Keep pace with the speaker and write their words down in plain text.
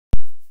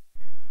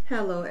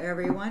Hello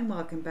everyone,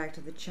 welcome back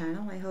to the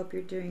channel. I hope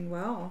you're doing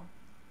well.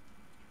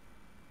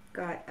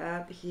 Got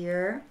up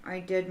here. I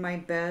did my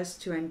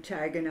best to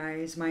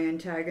antagonize my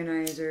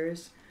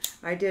antagonizers.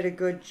 I did a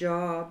good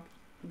job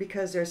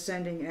because they're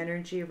sending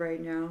energy right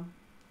now.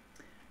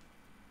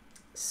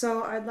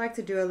 So I'd like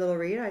to do a little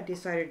read. I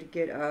decided to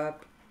get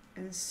up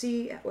and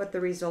see what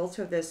the results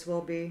of this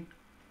will be.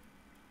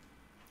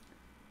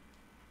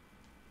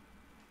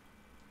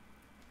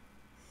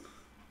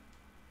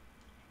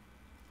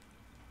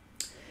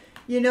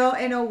 You know,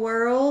 in a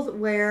world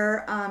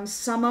where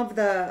some of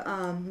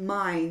the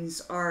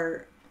minds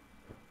are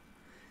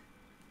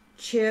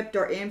chipped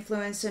or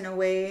influenced in a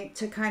way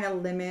to kind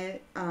of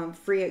limit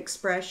free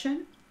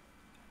expression,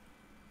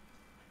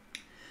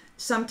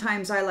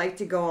 sometimes I like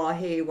to go all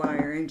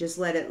haywire and just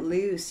let it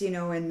loose, you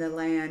know, in the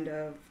land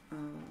of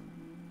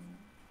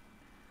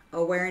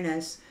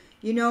awareness.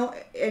 You know,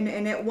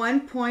 and at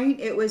one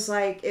point it was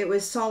like, it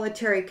was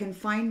solitary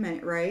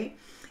confinement, right?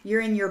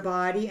 You're in your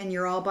body and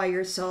you're all by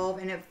yourself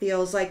and it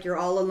feels like you're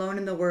all alone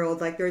in the world,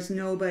 like there's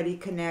nobody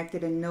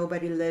connected and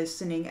nobody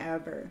listening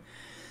ever.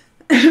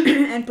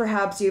 And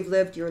perhaps you've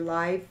lived your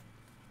life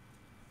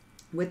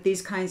with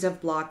these kinds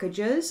of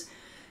blockages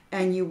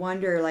and you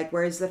wonder, like,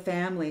 where's the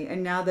family?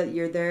 And now that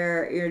you're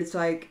there, it's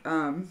like,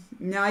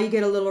 now you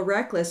get a little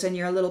reckless and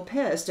you're a little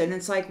pissed. And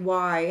it's like,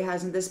 why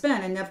hasn't this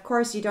been? And of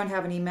course you don't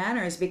have any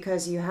manners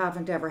because you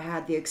haven't ever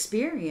had the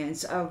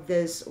experience of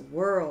this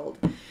world.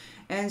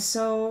 And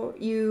so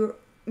you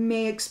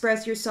may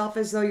express yourself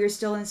as though you're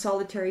still in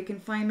solitary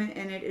confinement,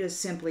 and it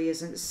simply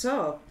isn't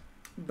so.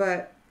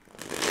 But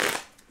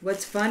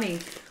what's funny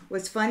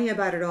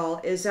about it all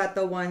is that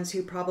the ones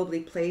who probably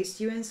placed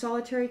you in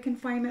solitary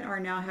confinement are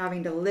now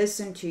having to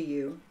listen to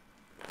you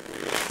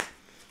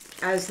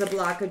as the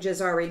blockages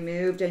are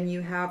removed and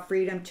you have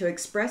freedom to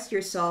express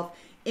yourself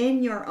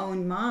in your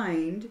own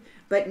mind,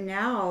 but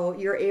now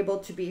you're able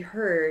to be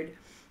heard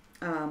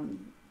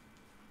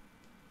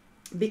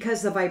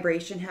because the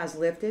vibration has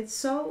lifted,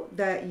 so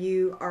that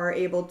you are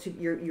able to,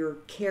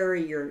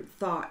 your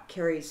thought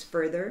carries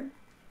further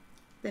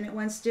than it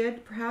once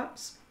did,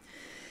 perhaps.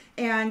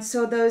 And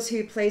so those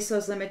who place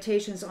those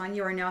limitations on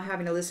you are now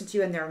having to listen to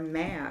you, and they're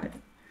mad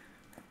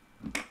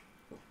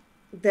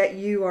that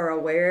you are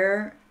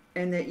aware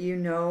and that you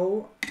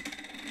know.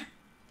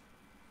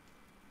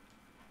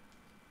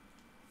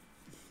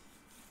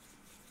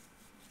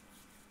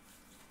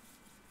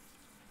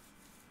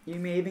 You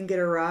may even get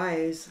a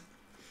rise.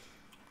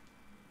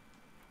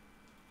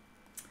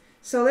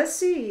 So let's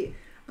see,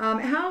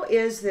 how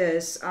is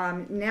this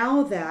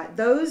now that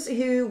those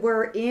who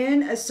were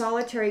in a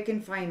solitary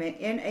confinement,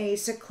 in a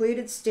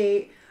secluded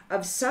state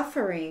of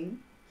suffering,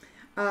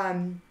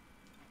 and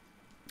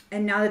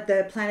now that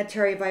the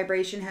planetary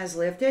vibration has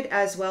lifted,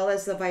 as well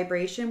as the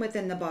vibration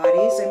within the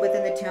bodies and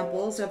within the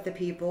temples of the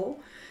people,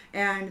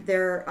 and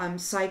their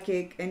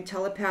psychic and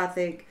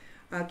telepathic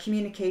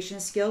communication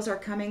skills are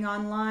coming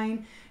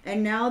online,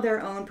 and now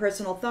their own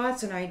personal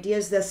thoughts and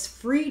ideas, this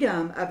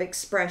freedom of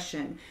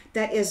expression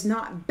that is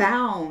not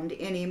bound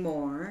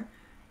anymore,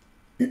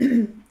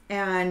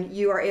 and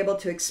you are able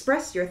to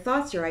express your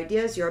thoughts, your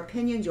ideas, your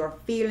opinions, your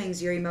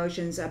feelings, your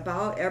emotions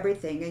about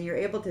everything, and you're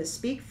able to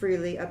speak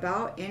freely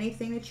about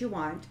anything that you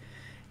want.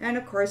 And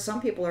of course,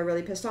 some people are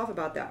really pissed off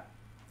about that.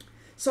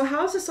 So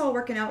how's this all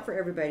working out for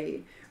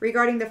everybody?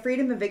 Regarding the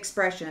freedom of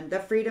expression, the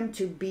freedom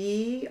to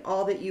be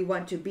all that you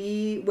want to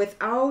be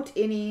without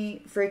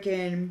any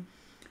freaking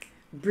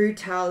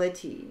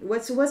brutality.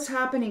 What's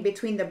happening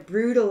between the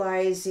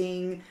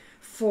brutalizing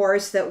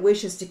force that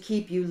wishes to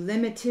keep you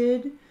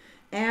limited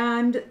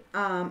and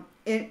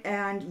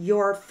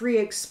your free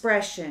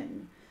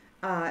expression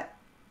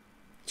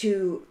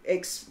to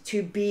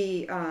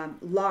be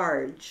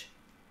large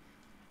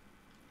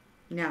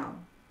now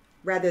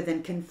rather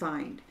than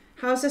confined?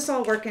 How's this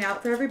all working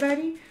out for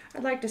everybody?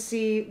 I'd like to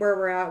see where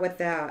we're at with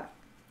that.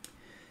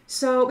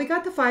 So we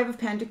got the Five of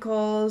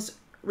Pentacles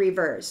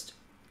reversed.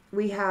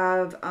 We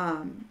have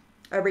a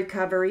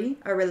recovery,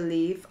 a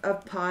relief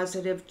of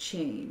positive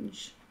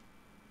change,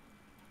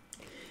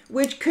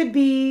 which could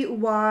be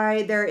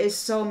why there is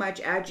so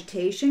much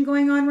agitation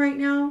going on right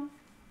now.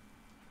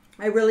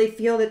 I really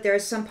feel that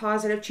there's some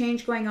positive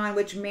change going on,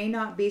 which may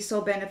not be so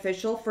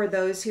beneficial for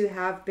those who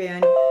have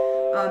been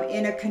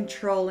in a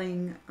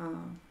controlling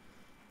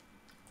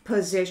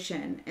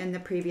position in the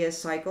previous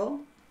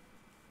cycle.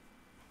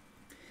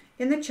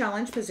 In the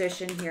challenge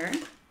position here,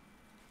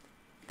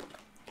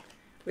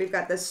 we've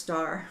got the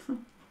Star.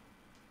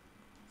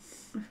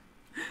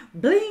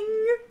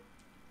 Bling!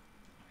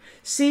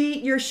 See,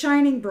 you're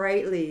shining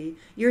brightly.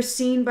 You're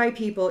seen by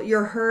people.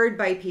 You're heard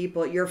by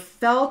people. You're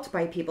felt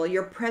by people.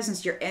 Your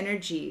presence, your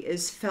energy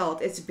is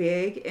felt. It's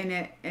big, and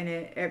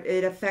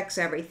it affects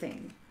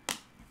everything.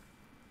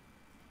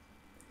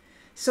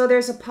 So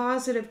there's a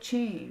positive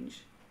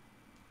change.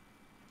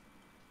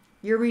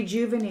 You're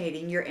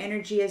rejuvenating. Your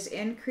energy is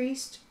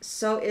increased.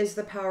 So is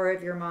the power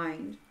of your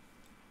mind.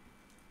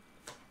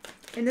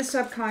 In the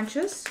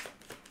subconscious,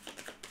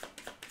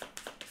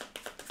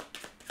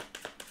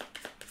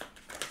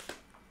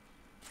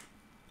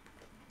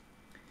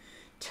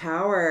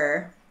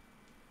 Tower.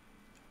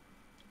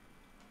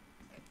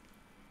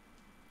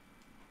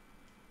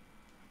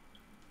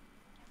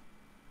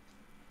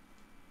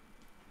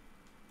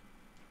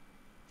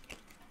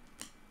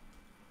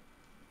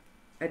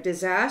 A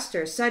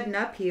disaster, sudden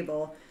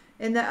upheaval.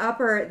 In the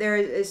upper, there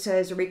it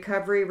says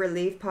recovery,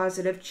 relief,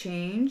 positive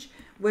change,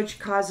 which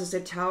causes a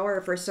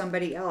tower for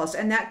somebody else.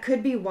 And that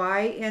could be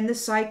why in the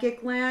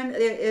psychic land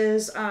it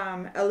is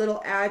a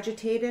little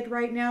agitated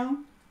right now.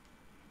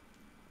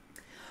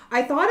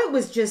 I thought it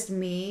was just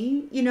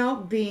me, you know,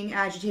 being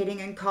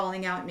agitating and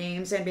calling out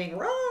names and being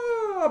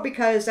raw,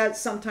 because that's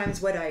sometimes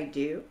what I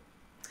do.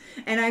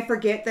 And I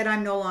forget that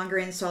I'm no longer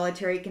in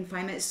solitary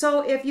confinement.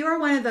 So if you are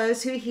one of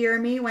those who hear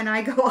me when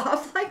I go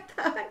off like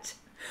that,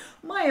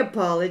 my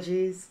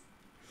apologies.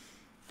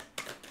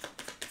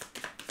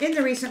 In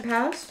the recent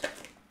past.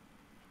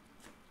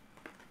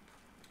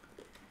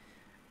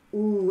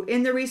 Ooh,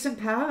 in the recent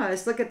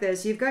past, look at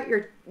this. You've got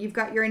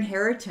your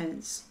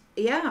inheritance.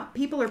 Yeah,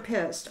 people are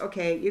pissed.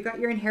 Okay, you got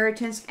your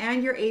inheritance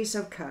and your Ace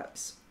of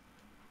Cups.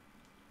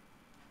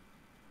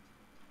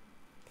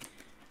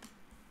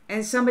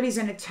 And somebody's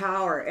in a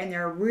tower and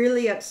they're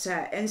really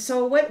upset. And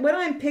so what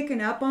I'm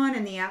picking up on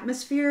in the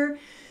atmosphere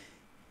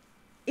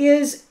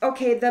is,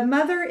 okay, the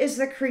mother is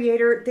the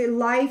creator. The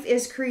life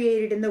is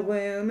created in the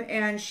womb,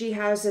 and she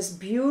has this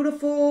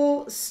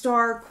beautiful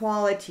star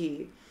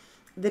quality,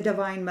 the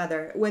Divine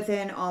Mother,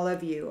 within all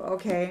of you,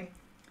 okay?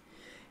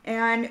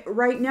 And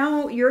right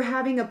now, you're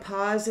having a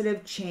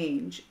positive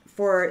change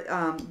for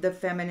the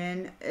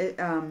feminine.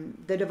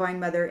 The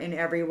Divine Mother in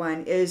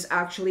everyone is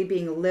actually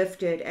being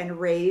lifted and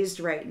raised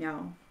right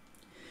now.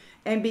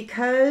 And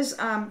because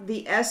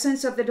the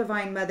essence of the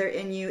Divine Mother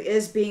in you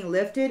is being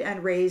lifted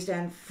and raised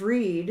and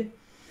freed,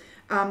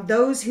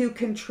 those who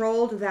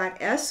controlled that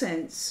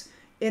essence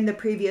in the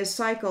previous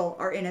cycle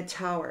are in a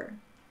tower.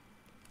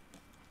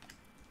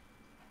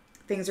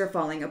 Things are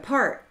falling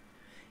apart.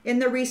 In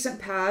the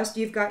recent past,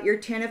 you've got your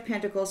Ten of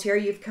Pentacles here.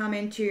 You've come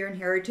into your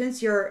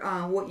inheritance,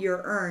 what you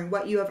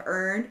have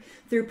earned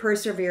through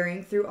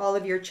persevering through all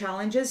of your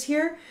challenges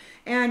here.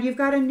 And you've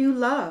got a new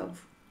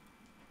love.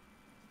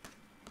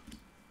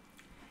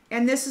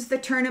 And this is the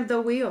turn of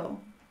the wheel.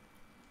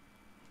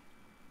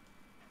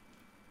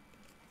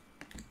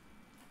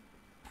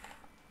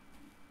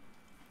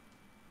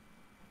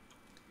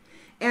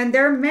 And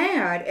they're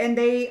mad, and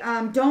they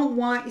don't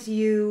want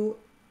you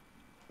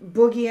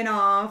boogieing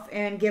off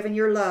and giving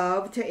your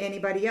love to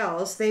anybody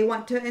else. They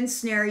want to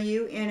ensnare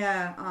you in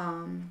a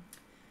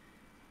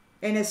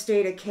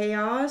state of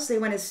chaos. They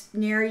want to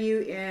snare you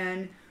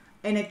in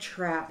a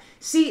trap.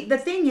 See, the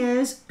thing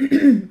is,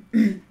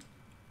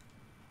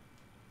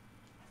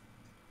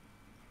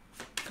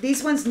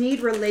 these ones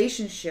need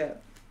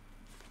relationship.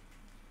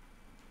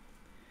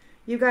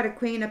 You've got a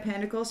Queen of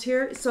Pentacles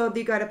here. So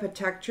you got a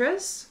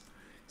protectress.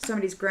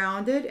 Somebody's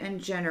grounded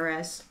and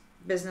generous,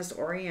 business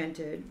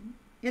oriented.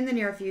 In the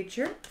near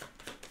future.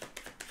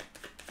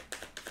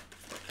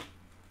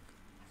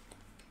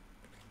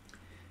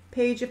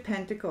 Page of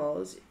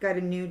Pentacles. Got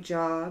a new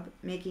job,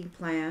 making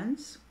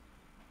plans.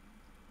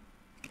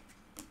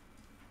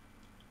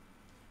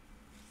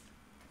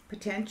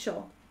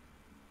 Potential.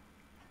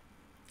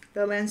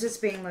 The lens is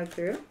being looked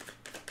through.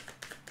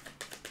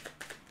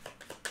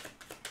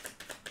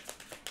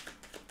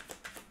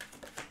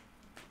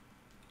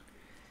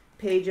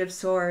 Page of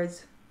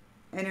Swords.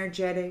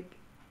 Energetic.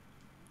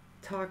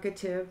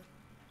 Talkative.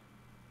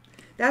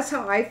 That's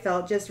how I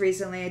felt just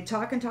recently.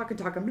 Talking.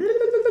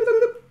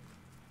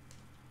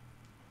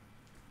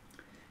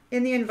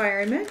 In the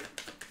environment.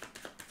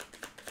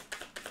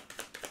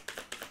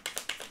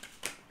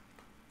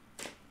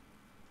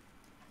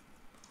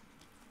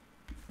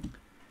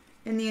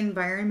 In the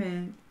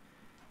environment,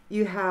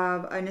 you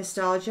have a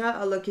nostalgia,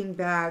 a looking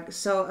back.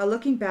 So a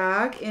looking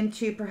back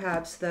into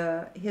perhaps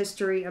the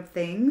history of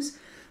things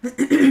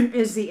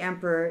is the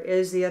Emperor,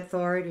 is the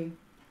authority.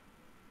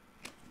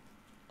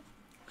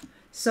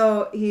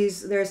 So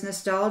there's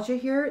nostalgia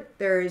here.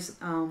 There's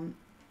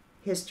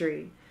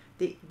history.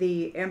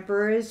 The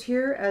Emperor is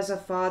here as a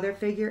father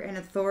figure and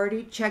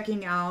authority,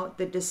 checking out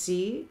the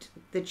deceit,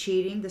 the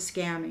cheating, the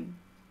scamming.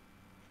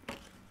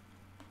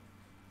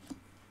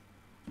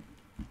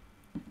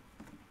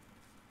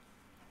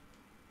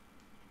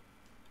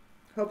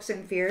 Hopes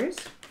and fears.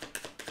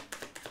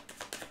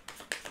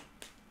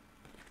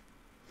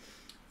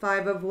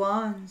 Five of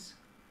Wands.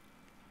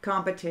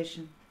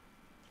 Competition.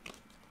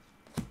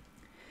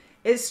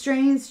 It's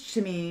strange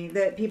to me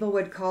that people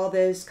would call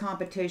this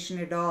competition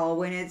at all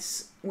when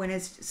it's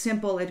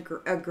simple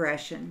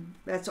aggression.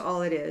 That's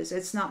all it is.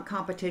 It's not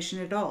competition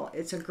at all.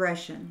 It's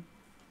aggression.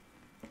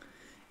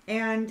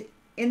 And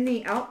in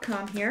the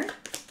outcome here,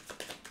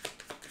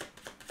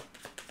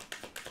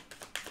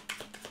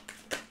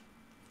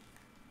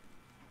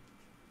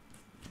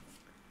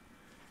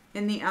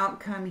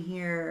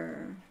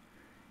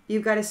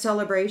 you've got a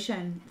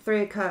celebration.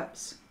 Three of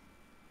Cups.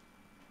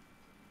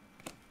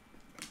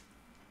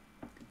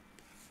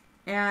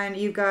 And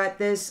you've got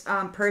this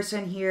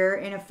person here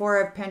in a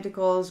Four of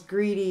Pentacles,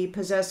 greedy,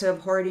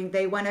 possessive, hoarding.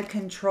 They want to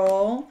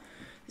control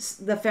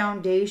the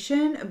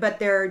foundation, but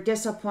they're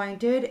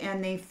disappointed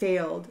and they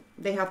failed.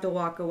 They have to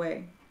walk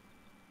away.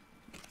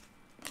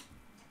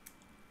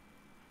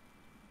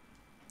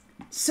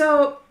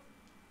 So,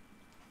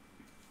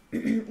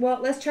 well,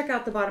 let's check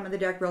out the bottom of the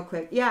deck real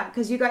quick. Yeah,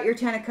 because you got your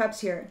 10 of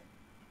Cups here.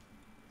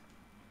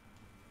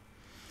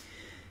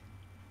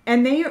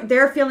 And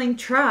they're feeling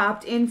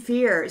trapped in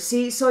fear.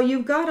 See, so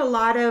you've got a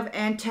lot of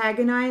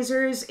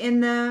antagonizers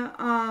in the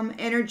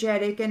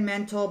energetic and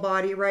mental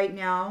body right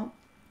now.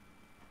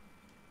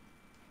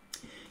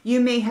 You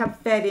may have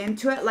fed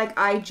into it like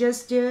I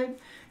just did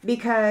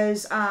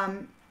because,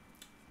 you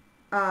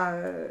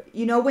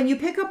know, when you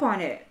pick up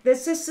on it,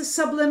 this is the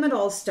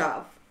subliminal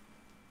stuff.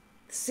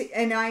 See,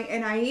 and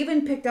I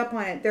even picked up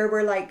on it. There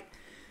were like,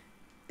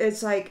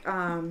 it's like,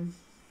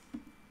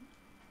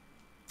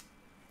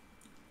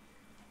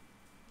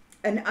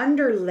 an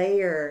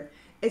underlayer.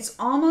 It's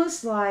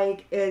almost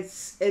like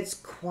it's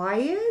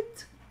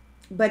quiet,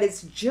 but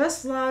it's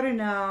just loud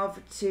enough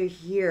to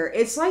hear.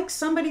 It's like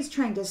somebody's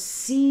trying to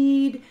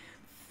seed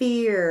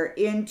fear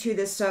into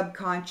the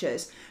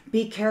subconscious.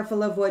 Be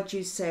careful of what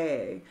you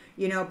say.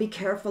 You know, be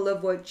careful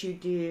of what you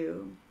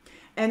do.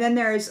 And then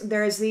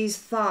there's these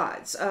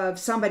thoughts of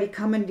somebody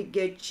coming to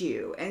get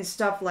you and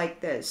stuff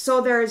like this.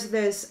 So there's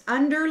this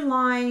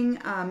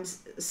underlying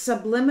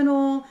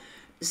subliminal,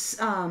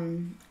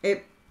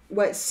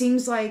 what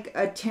seems like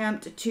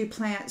attempt to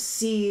plant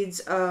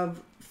seeds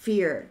of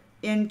fear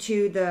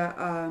into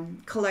the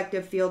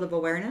collective field of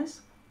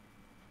awareness.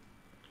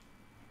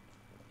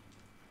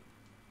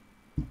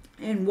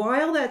 And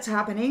while that's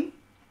happening,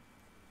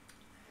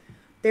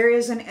 there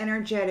is an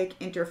energetic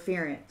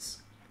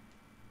interference.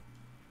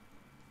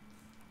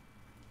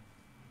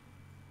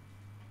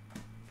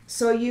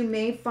 So you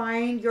may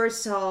find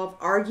yourself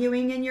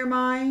arguing in your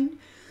mind.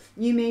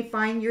 You may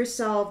find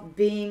yourself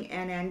being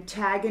an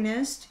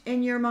antagonist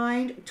in your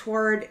mind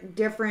toward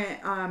different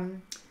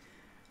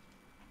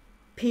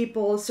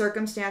people,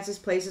 circumstances,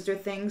 places, or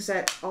things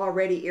that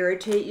already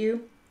irritate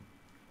you.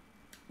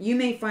 You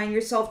may find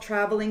yourself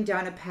traveling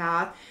down a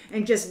path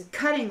and just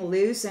cutting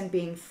loose and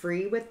being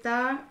free with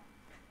that.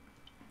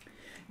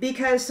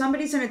 Because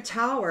somebody's in a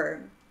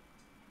tower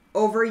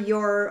over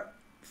your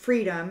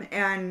freedom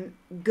and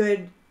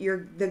the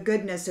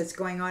goodness that's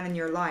going on in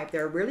your life.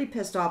 They're really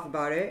pissed off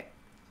about it.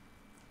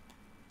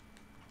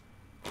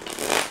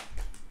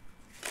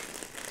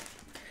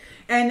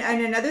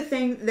 And another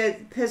thing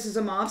that pisses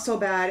them off so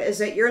bad is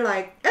that you're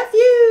like, F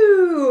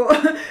you,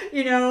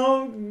 you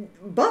know,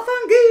 buff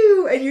on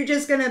goo, and you're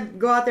just going to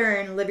go out there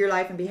and live your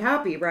life and be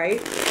happy,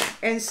 right?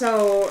 And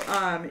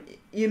so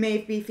you may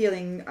be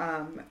feeling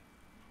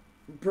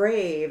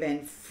brave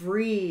and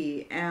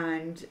free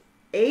and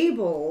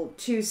able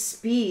to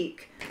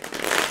speak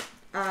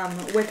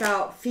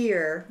without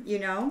fear, you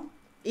know,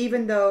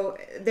 even though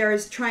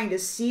there's trying to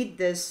seed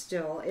this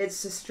still.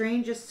 It's the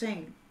strangest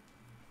thing.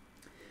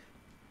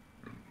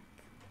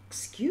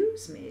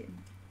 Excuse me.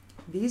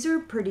 These are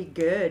pretty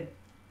good.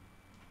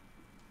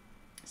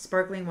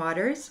 Sparkling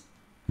waters.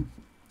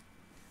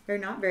 They're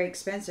not very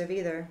expensive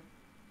either.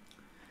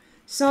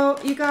 So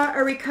you got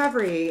a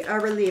recovery, a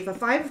relief, a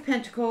 5 of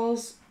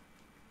Pentacles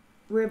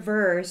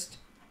reversed.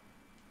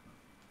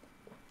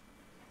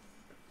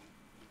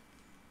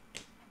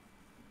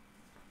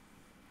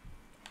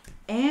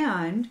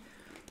 And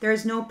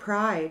there's no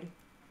pride.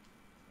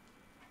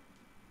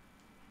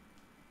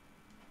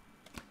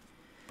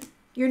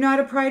 You're not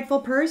a prideful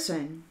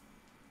person.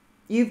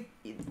 You've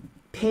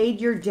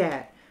paid your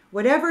debt.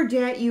 Whatever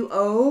debt you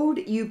owed,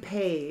 you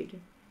paid.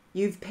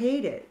 You've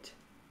paid it.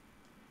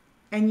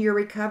 And you're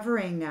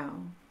recovering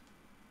now.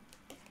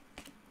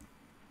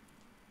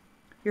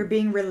 You're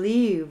being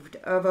relieved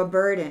of a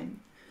burden.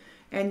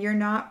 And you're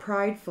not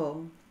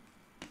prideful.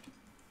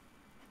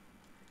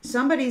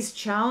 Somebody's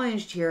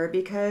challenged here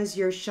because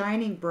you're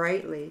shining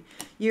brightly.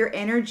 Your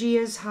energy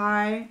is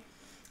high.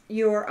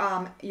 You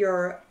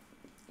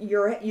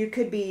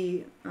could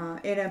be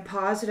in a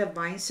positive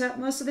mindset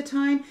most of the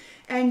time,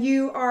 and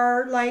you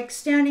are like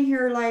standing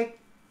here like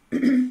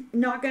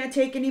not going to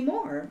take any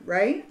more,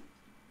 right?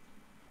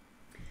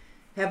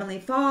 Heavenly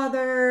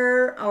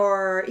Father,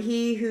 or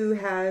He who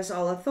has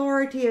all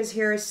authority, is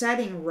here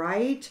setting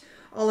right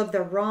all of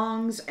the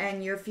wrongs,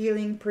 and you're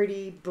feeling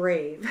pretty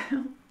brave.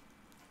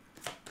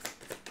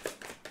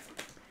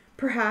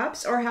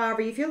 Perhaps, or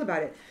however you feel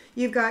about it.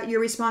 You've got your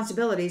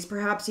responsibilities.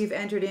 Perhaps you've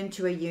entered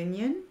into a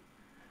union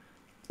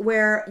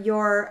where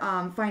your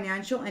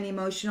financial and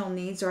emotional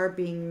needs are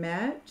being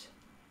met.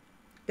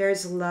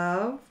 There's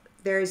love.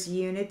 There's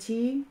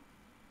unity.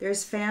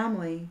 There's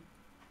family.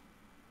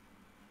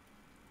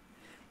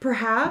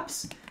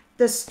 Perhaps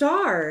the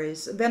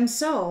stars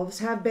themselves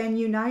have been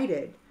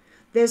united.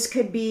 This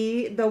could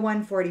be the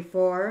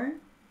 144.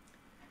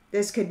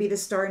 This could be the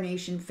Star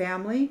Nation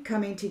family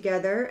coming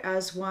together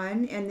as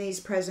one in these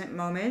present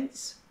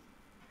moments,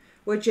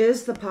 which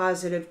is the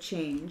positive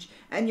change.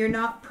 And you're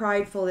not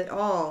prideful at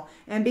all.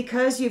 And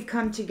because you've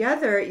come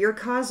together, you're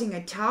causing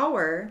a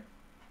tower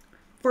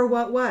for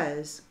what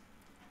was.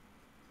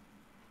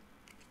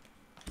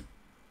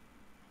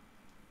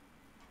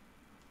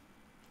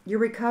 You're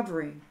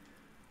recovering.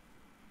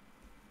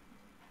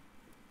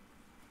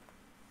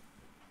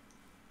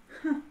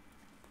 Huh.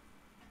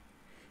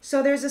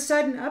 So there's a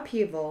sudden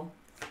upheaval.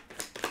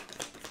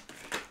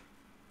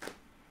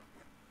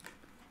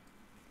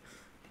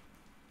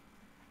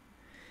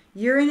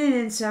 You're in an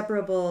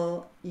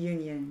inseparable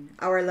union.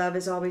 Our love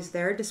is always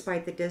there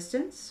despite the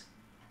distance.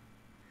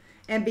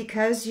 And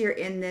because you're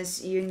in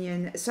this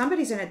union,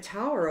 somebody's in a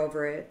tower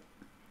over it.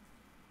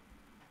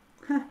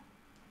 Huh.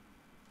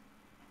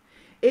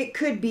 It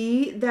could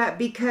be that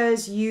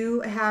because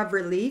you have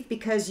relief,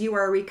 because you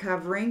are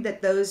recovering,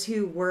 that those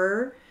who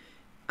were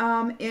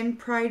in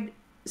pride,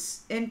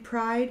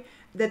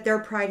 that their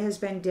pride has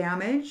been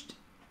damaged.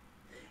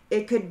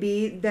 It could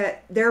be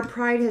that their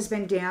pride has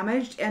been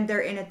damaged and they're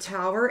in a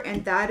tower,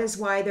 and that is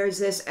why there's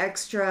this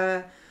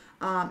extra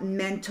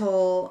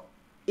mental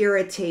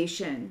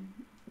irritation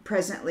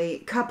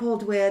presently,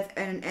 coupled with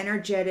an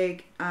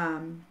energetic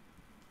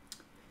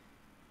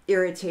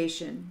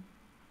irritation.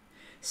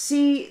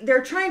 See,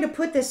 they're trying to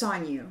put this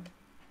on you.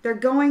 They're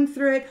going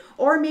through it,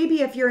 or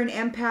maybe if you're an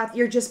empath,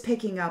 you're just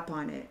picking up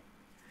on it.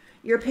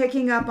 You're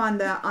picking up on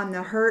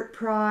the hurt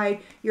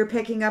pride. You're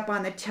picking up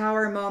on the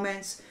tower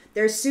moments.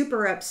 They're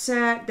super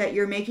upset that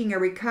you're making a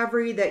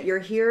recovery, that you're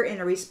here in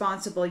a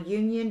responsible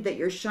union, that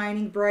you're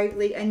shining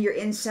brightly, and you're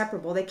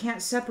inseparable. They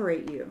can't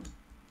separate you.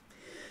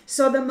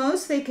 So the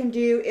most they can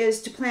do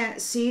is to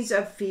plant seeds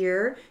of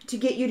fear to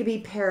get you to be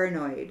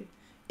paranoid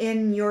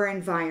in your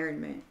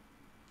environment,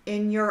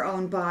 in your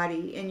own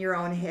body, in your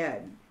own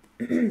head.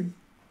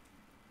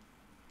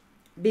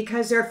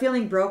 Because they're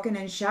feeling broken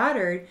and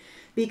shattered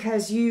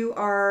because you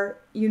are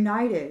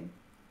united.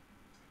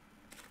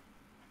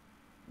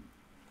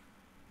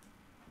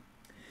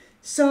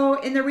 So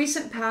in the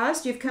recent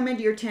past, you've come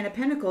into your 10 of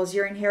Pentacles,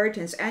 your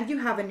inheritance, and you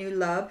have a new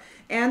love,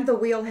 and the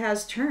wheel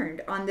has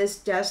turned on this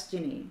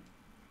destiny.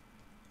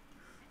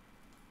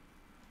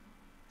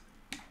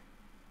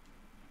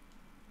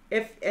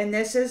 And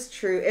this is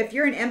true, if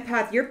you're an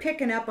empath, you're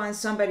picking up on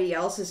somebody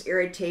else's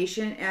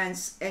irritation,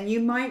 and you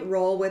might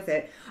roll with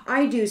it.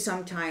 I do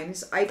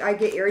sometimes. I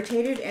get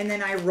irritated, and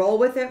then I roll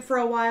with it for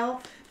a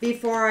while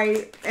before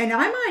and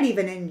I might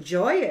even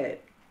enjoy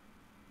it.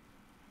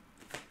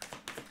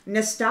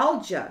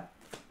 Nostalgia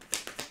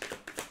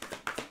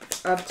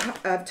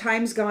of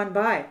times gone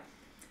by.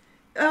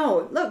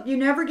 Oh, look, you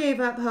never gave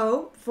up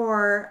hope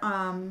for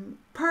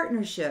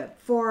partnership,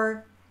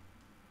 for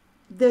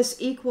this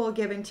equal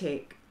give and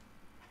take,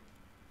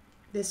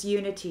 this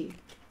unity.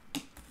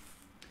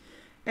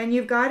 And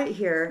you've got it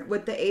here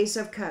with the Ace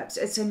of Cups.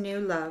 It's a new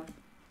love.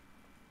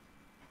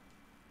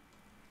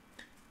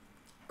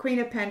 Queen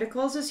of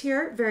Pentacles is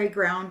here, very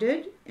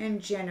grounded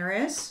and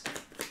generous.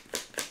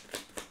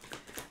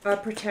 A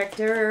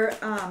protector,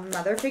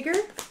 mother figure,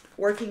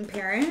 working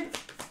parent.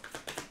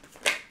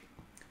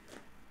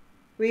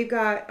 We've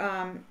got,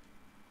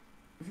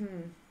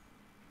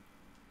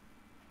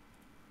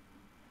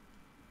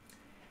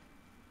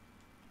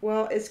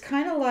 well, it's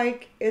kind of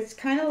like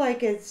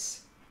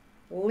it's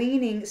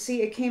leaning.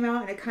 See, it came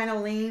out and it kind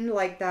of leaned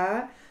like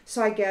that.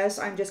 So I guess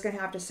I'm just going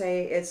to have to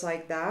say it's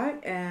like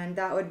that. And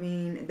that would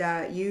mean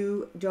that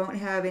you don't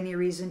have any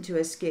reason to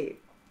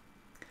escape.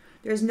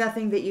 There's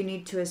nothing that you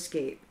need to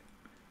escape.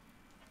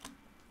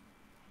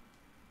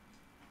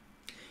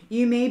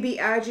 You may be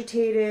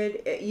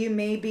agitated. You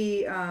may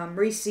be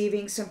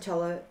receiving some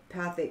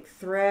telepathic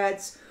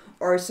threats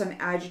or some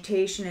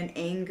agitation and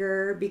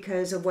anger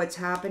because of what's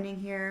happening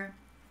here.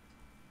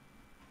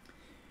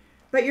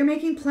 But you're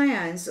making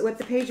plans with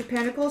the Page of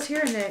Pentacles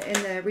here in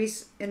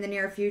the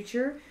near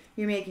future.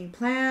 You're making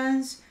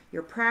plans.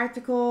 You're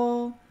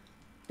practical.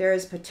 There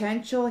is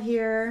potential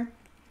here.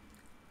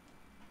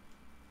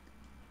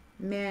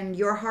 Mend.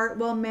 Your heart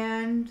will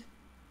mend.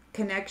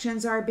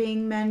 Connections are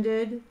being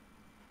mended.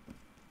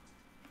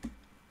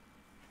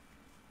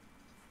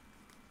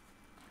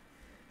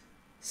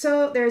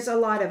 So there's a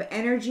lot of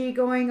energy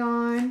going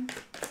on.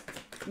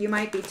 You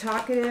might be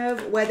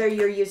talkative, whether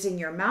you're using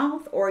your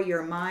mouth or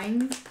your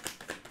mind.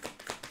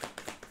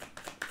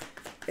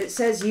 It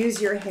says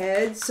use your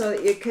head, so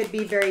it could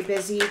be very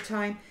busy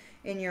time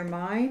in your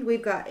mind.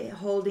 We've got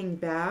holding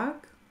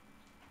back.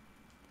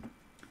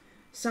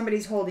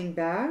 Somebody's holding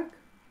back.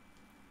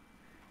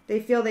 They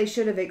feel they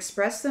should have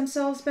expressed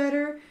themselves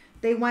better.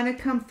 They want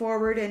to come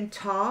forward and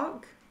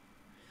talk.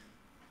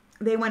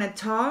 They want to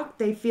talk.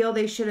 They feel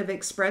they should have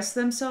expressed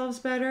themselves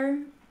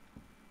better.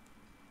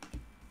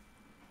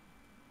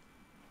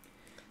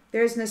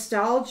 There's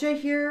nostalgia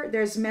here.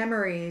 There's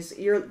memories.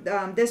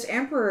 This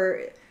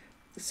Emperor,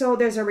 so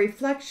there's a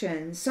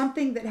reflection.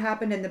 Something that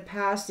happened in the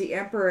past the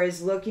Emperor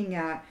is looking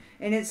at.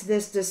 And it's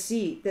this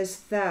deceit, this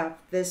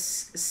theft,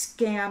 this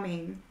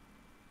scamming.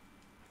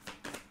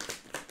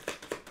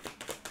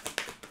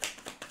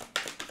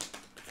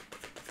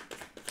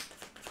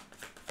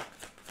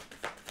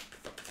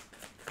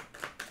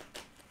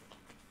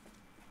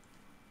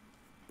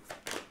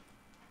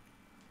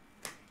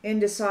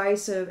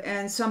 Indecisive,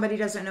 and somebody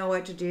doesn't know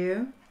what to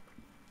do.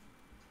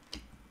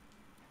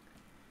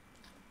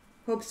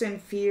 hopes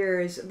and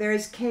fears.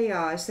 There's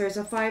chaos. There's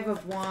a 5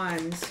 of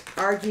Wands.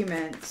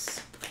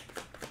 Arguments.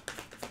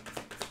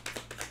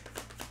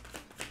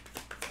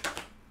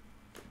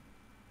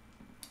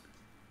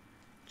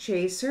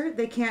 Chaser.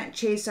 They can't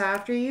chase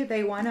after you.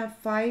 They want to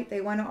fight. They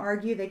want to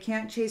argue. They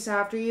can't chase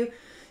after you.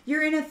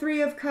 You're in a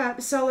 3 of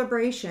Cups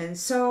celebration.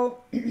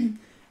 So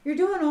you're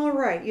doing all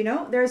right. You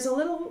know, there's a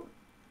little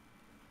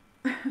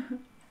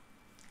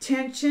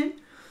tension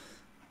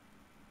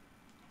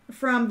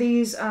from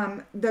these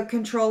the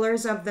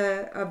controllers of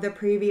the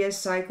previous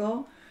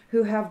cycle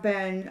who have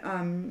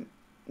been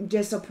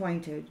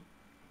disappointed.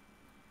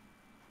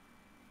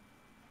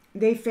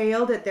 They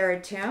failed at their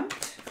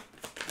attempt.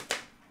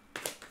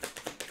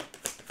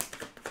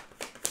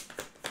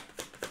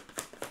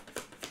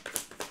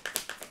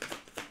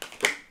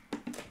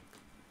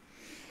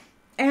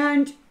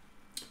 And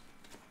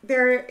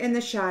they're in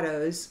the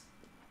shadows.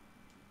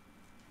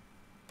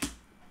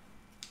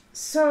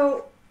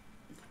 So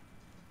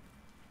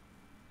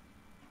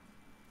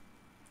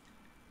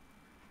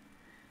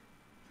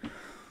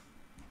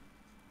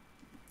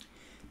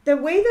the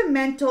way the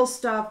mental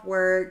stuff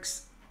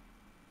works,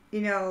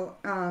 you know,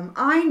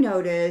 I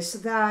notice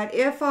that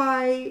if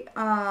I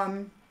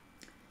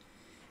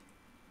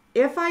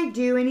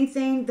do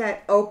anything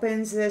that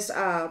opens this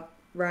up,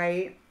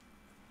 right?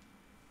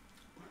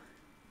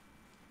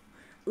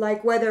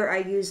 Like whether I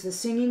use the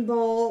singing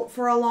bowl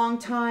for a long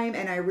time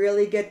and I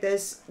really get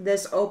this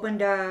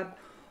opened up,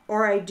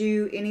 or I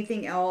do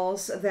anything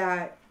else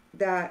that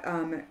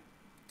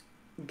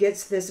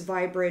gets this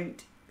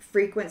vibrant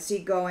frequency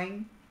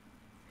going,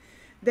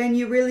 then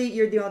you're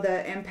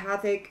the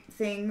empathic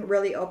thing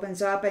really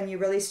opens up and you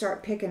really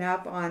start picking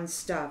up on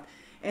stuff.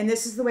 And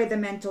this is the way the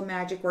mental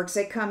magic works.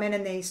 They come in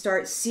and they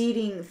start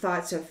seeding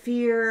thoughts of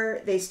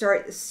fear. They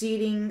start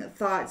seeding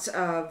thoughts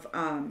of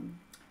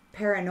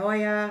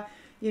paranoia,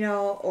 you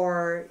know,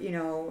 or, you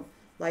know,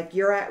 like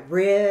you're at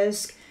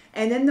risk.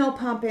 And then they'll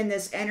pump in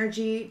this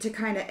energy to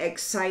kind of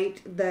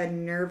excite the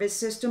nervous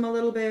system a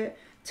little bit,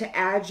 to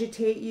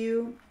agitate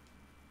you.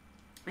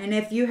 And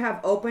if you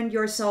have opened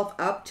yourself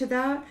up to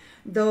that,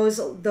 those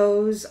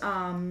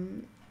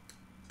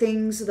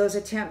things, those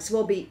attempts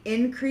will be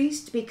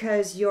increased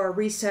because your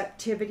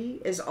receptivity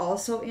is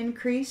also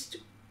increased.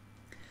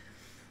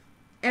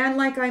 And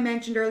like I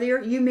mentioned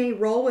earlier, you may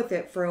roll with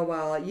it for a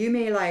while. You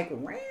may like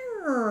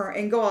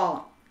and go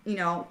all, you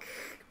know,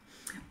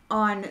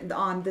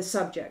 on the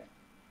subject.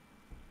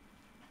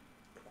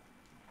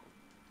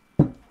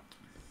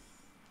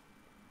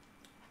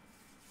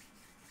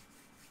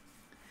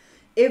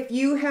 If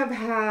you have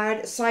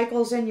had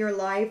cycles in your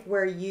life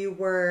where you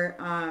were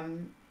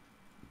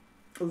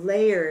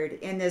layered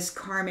in this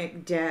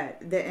karmic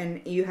debt,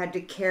 and you had to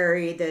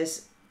carry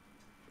this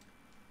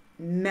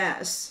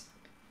mess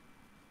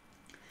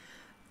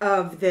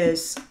of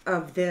this,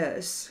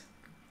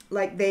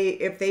 like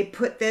if they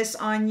put this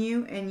on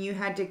you and you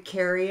had to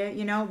carry it,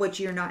 you know, which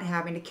you're not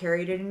having to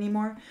carry it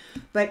anymore,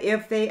 but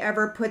if they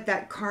ever put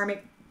that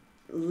karmic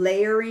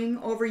layering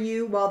over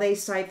you while they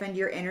siphoned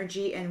your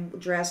energy and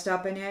dressed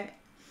up in it,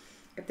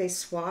 if they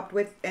swapped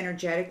with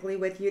energetically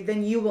with you,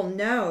 then you will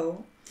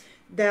know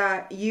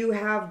that you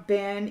have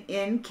been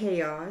in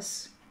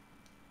chaos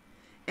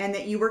and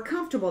that you were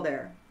comfortable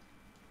there.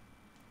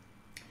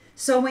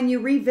 So when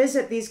you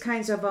revisit these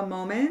kinds of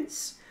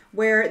moments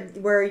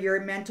where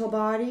your mental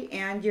body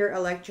and your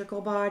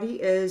electrical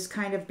body is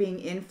kind of being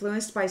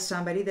influenced by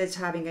somebody that's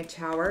having a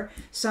tower,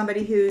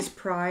 somebody whose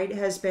pride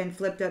has been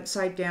flipped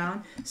upside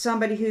down,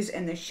 somebody who's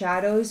in the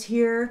shadows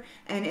here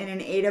and in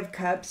an 8 of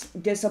Cups,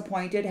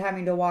 disappointed,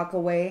 having to walk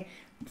away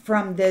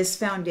from this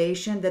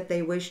foundation that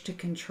they wish to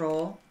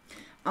control,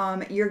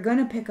 you're going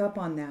to pick up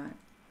on that.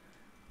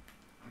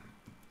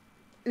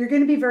 You're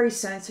going to be very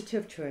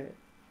sensitive to it.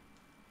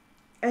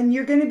 And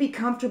you're going to be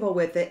comfortable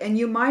with it. And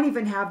you might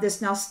even have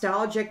this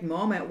nostalgic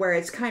moment where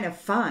it's kind of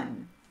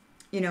fun,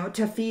 you know,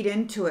 to feed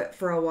into it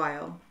for a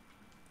while.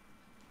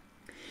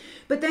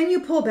 But then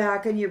you pull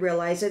back and you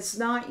realize it's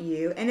not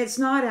you. And it's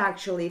not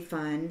actually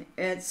fun.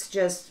 It's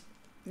just,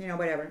 you know,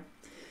 whatever.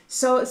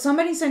 So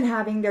somebody's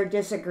having their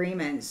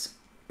disagreements.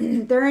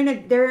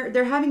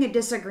 They're having a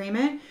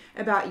disagreement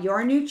about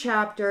your new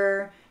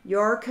chapter,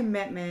 your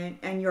commitment,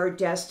 and your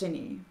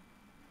destiny.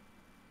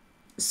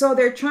 So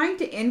they're trying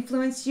to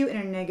influence you in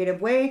a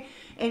negative way.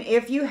 And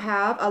if you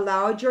have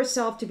allowed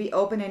yourself to be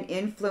open and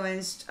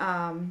influenced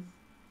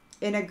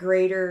in a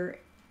greater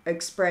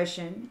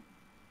expression,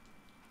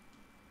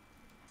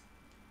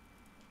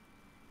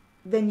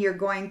 then you're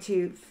going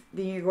to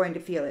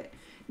feel it.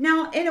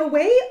 Now, in a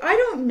way, I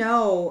don't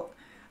know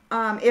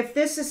if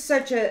this is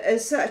such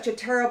a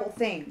terrible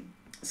thing.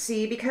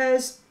 See,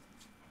 because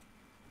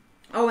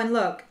and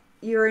look,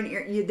 they're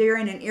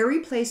in an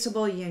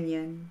irreplaceable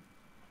union.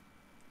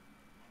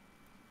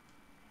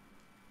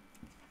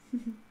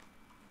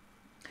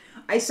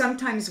 I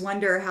sometimes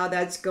wonder how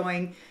that's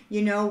going.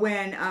 You know,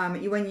 when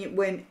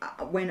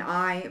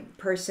I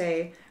per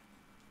se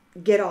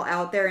get all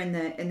out there in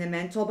the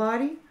mental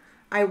body,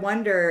 I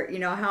wonder, you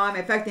know, how I'm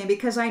affecting,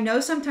 because I know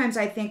sometimes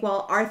I think,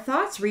 well, our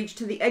thoughts reach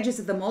to the edges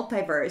of the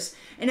multiverse.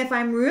 And if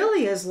I'm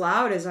really as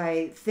loud as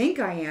I think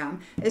I am,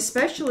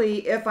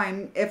 especially if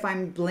I'm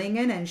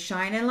blinging and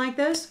shining like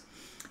this,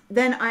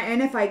 then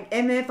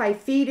if I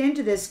feed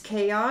into this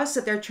chaos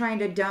that they're trying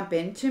to dump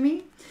into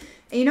me,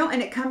 you know,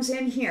 and it comes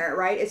in here,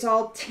 right? It's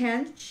all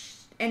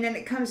tense, and then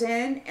it comes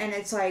in and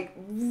it's like,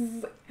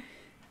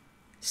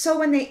 so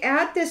when they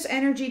add this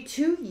energy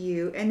to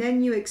you and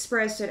then you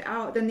express it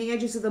out, then the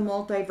edges of the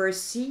multiverse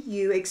see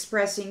you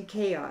expressing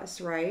chaos,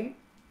 right?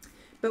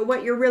 But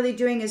what you're really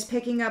doing is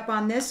picking up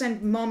on this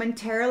and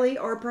momentarily,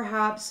 or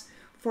perhaps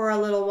for a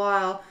little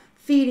while,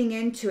 feeding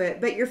into it,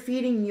 but you're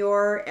feeding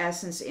your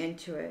essence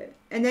into it.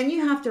 And then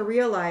you have to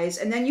realize,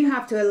 and then you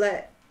have to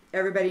let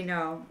everybody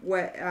know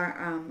what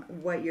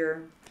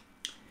your,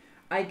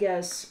 I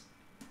guess,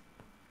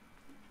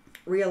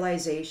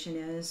 realization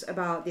is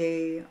about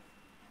the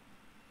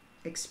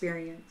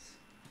experience.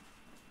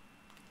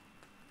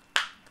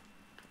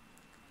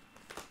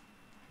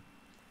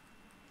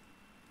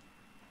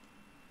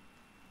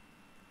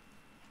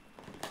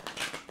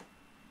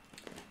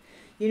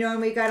 You know,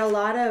 and we got a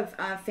lot of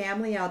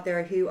family out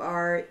there who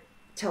are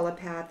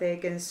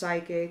telepathic and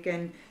psychic,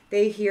 and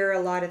they hear a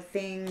lot of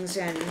things.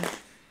 And,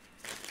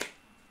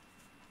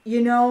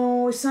 you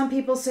know, some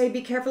people say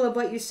be careful of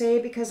what you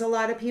say because a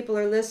lot of people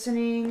are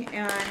listening,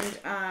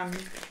 and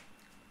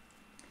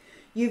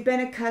you've been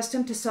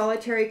accustomed to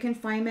solitary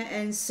confinement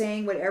and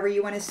saying whatever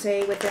you want to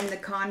say within the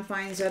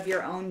confines of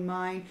your own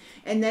mind.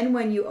 And then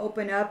when you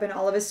open up and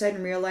all of a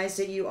sudden realize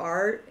that you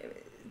are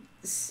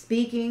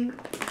speaking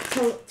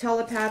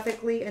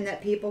telepathically and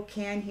that people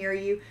can hear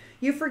you,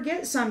 you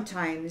forget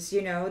sometimes,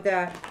 you know,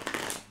 that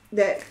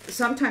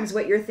sometimes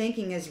what you're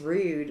thinking is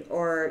rude,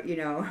 or, you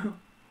know,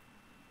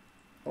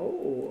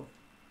 oh.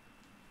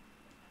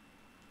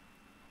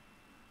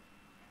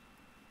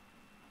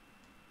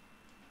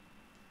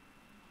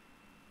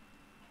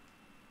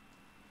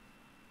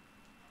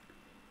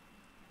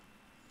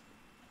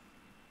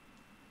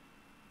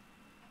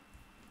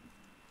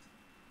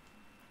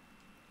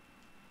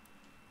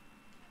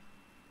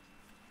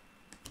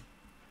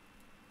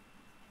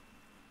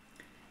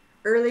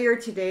 Earlier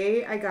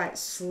today, I got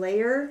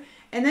Slayer,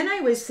 and then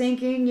I was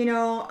thinking, you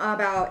know,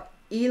 about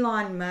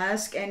Elon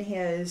Musk and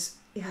his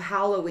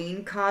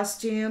Halloween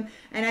costume,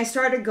 and I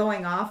started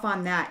going off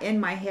on that in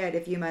my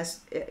head.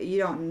 You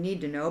don't need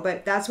to know,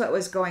 but that's what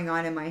was going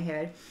on in my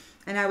head,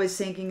 and I was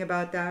thinking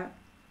about that,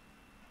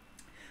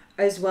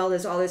 as well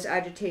as all this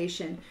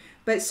agitation.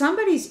 But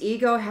somebody's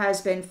ego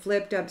has been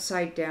flipped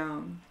upside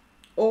down,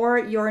 or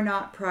you're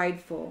not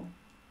prideful,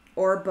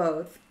 or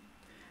both.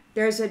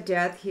 There's a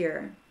death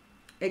here.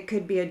 It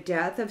could be a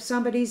death of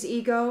somebody's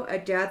ego, a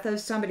death of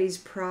somebody's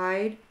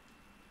pride,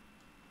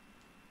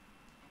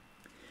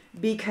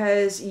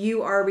 because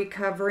you are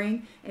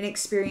recovering and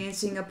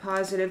experiencing a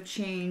positive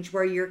change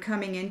where you're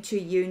coming into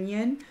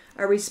union,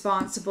 a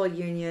responsible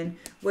union,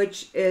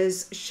 which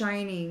is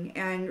shining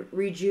and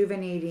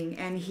rejuvenating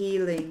and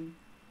healing,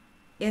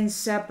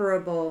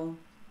 inseparable,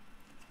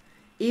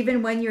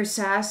 even when you're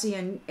sassy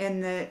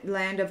in the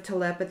land of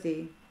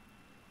telepathy.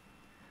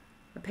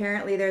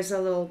 Apparently there's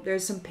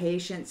some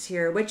patience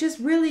here, which is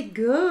really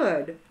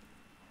good.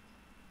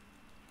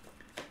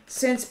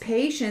 Since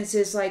patience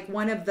is like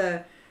one of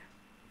the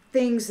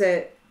things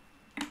that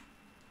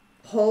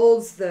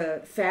holds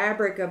the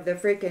fabric of the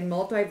freaking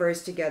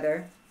multiverse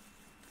together.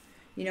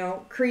 You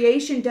know,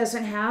 creation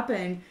doesn't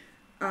happen.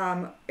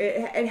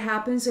 It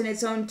happens in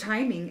its own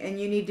timing, and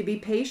you need to be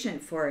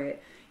patient for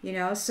it. You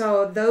know,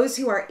 so those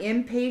who are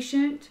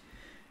impatient,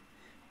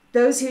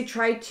 those who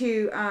try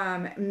to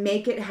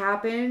make it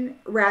happen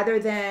rather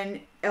than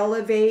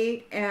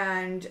elevate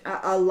and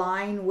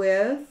align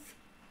with,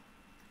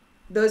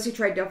 those who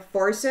tried to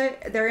force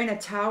it, they're in a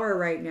tower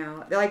right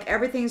now. They're like,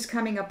 everything's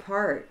coming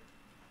apart.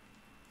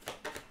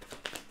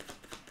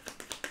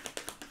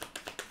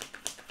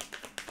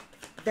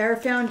 Their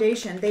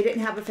foundation, they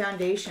didn't have a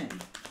foundation.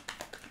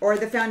 Or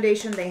the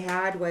foundation they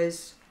had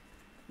was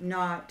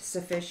not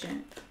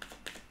sufficient.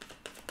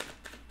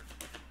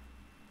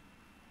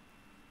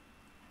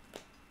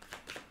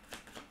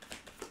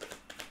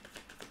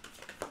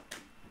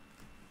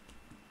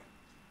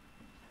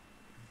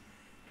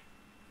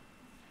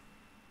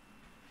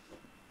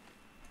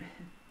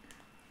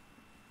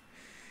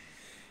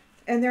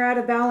 And they're out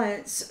of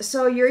balance.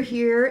 So you're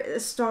here, a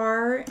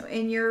star,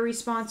 in your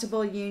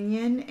responsible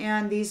union,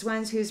 and these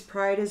ones whose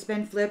pride has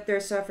been flipped, they're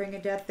suffering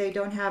a death, they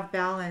don't have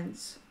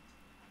balance.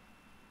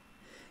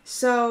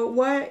 So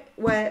what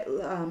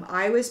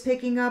I was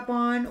picking up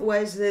on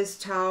was this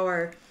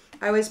tower.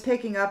 I was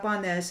picking up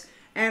on this,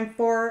 and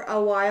for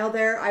a while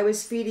there, I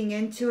was feeding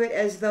into it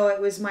as though it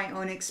was my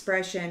own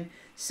expression.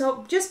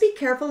 So just be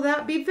careful of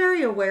that. Be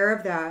very aware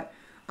of that.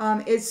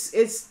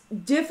 It's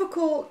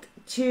difficult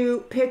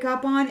to pick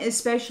up on,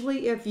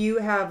 especially if you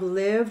have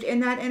lived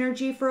in that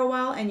energy for a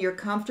while and you're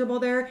comfortable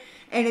there,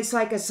 and it's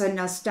like it's a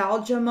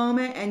nostalgia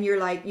moment, and you're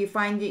like, you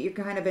find that you're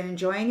kind of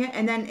enjoying it,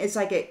 and then it's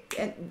like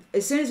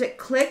as soon as it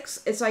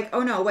clicks, it's like,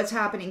 oh no, what's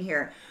happening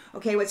here?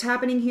 Okay, what's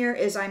happening here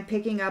is I'm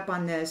picking up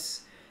on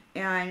this,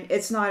 and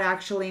it's not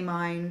actually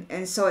mine,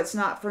 and so it's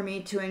not for me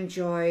to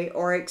enjoy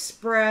or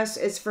express,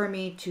 it's for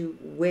me to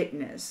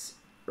witness,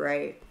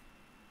 right?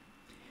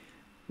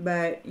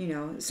 But, you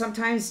know,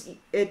 sometimes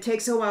it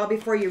takes a while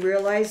before you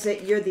realize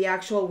that you're the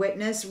actual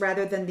witness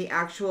rather than the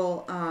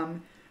actual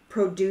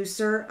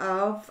producer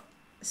of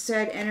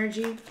said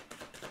energy.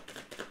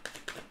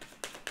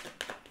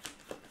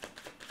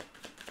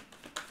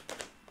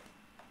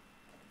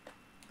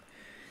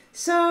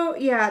 So,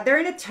 yeah, they're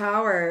in a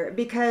tower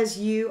because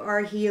you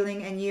are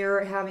healing and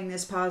you're having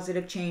this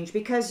positive change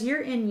because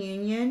you're in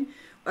union,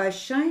 a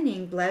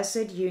shining,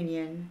 blessed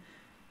union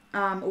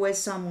with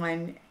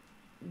someone.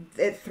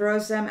 It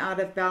throws them out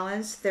of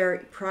balance. Their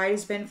pride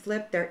has been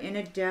flipped. They're in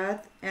a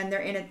death and they're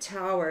in a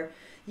tower.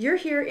 You're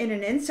here in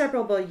an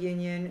inseparable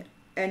union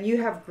and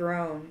you have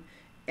grown,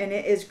 and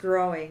it is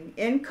growing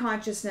in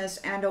consciousness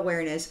and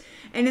awareness.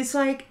 And it's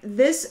like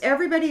this,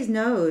 everybody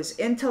knows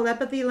in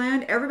telepathy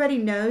land, everybody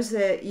knows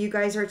that you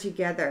guys are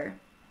together.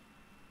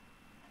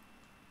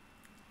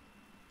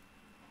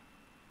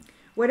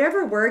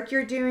 Whatever work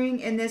you're doing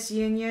in this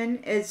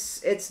union,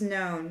 it's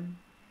known.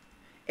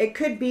 It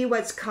could be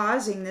what's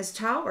causing this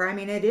tower. I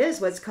mean, it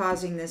is what's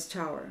causing this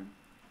tower.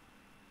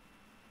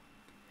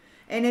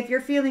 And if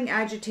you're feeling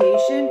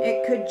agitation,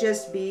 it could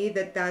just be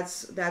that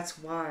that's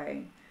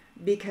why.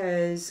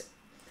 Because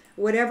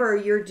whatever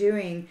you're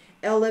doing,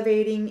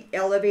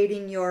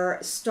 elevating your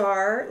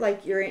star,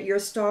 like your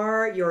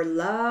star, your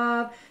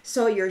love.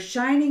 So you're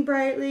shining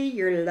brightly,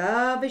 your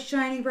love is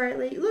shining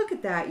brightly. Look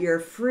at that. You're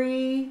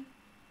free.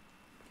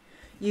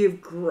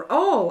 And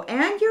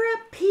you're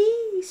at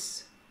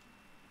peace.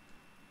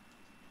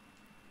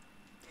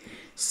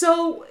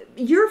 So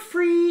you're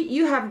free,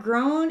 you have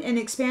grown and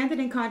expanded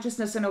in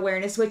consciousness and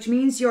awareness, which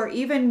means you're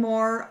even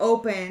more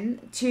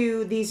open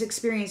to these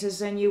experiences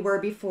than you were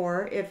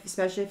before,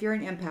 especially if you're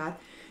an empath.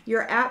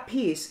 You're at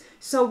peace.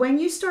 So when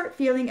you start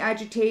feeling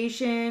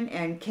agitation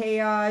and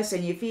chaos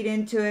and you feed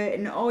into it,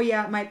 and oh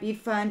yeah, it might be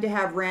fun to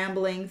have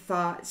rambling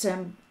thoughts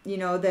and, you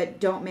know, that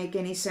don't make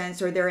any sense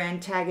or they're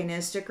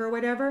antagonistic or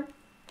whatever,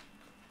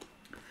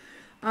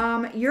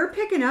 you're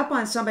picking up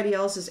on somebody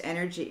else's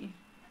energy.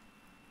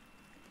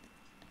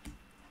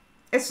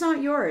 It's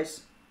not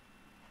yours.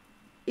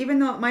 Even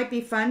though it might be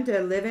fun to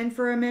live in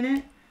for a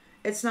minute,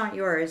 it's not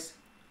yours.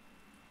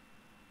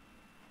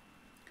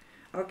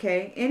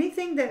 Okay,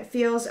 anything that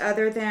feels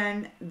other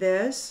than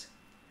this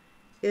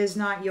is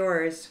not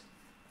yours.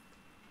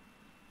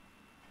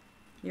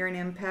 You're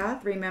an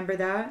empath, remember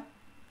that?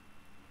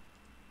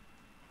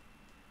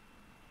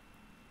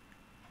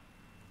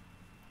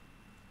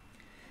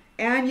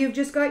 And you've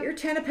just got your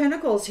 10 of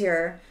Pentacles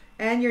here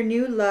and your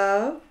new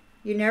love.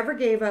 You never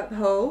gave up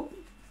hope.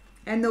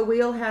 And the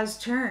wheel has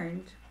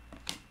turned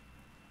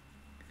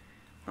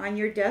on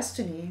your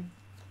destiny.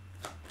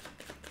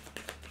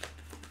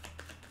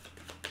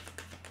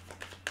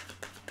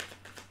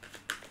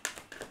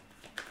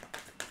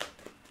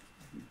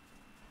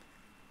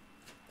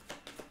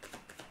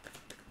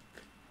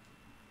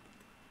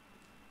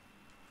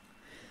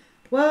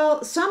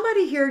 Well,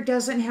 somebody here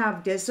doesn't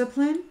have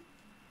discipline.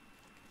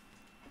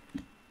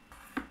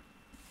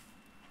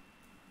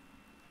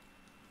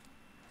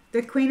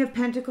 The Queen of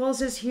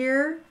Pentacles is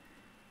here.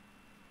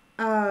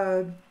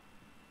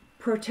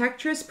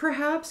 Protectress,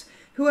 perhaps.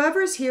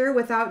 Whoever's here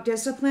without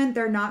discipline,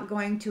 they're not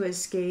going to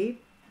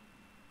escape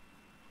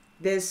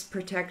this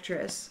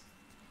protectress.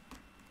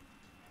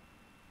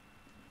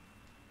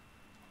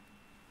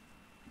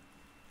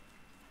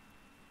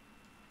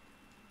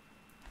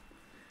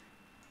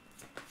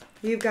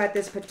 You've got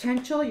this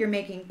potential. You're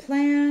making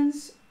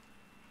plans.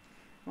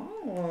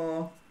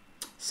 Oh,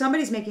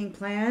 somebody's making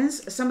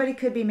plans. Somebody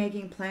could be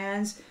making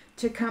plans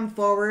to come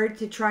forward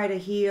to try to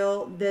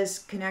heal this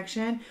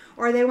connection,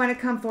 or they want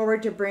to come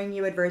forward to bring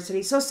you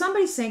adversity. So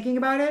somebody's thinking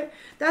about it.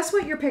 That's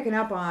what you're picking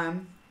up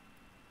on.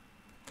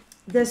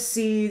 The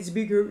seeds,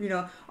 you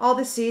know, all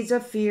the seeds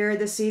of fear,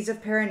 the seeds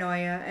of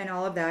paranoia, and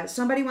all of that.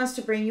 Somebody wants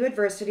to bring you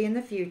adversity in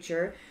the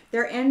future.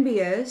 They're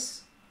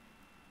envious.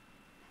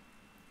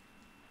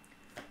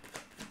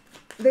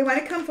 They want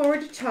to come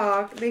forward to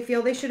talk. They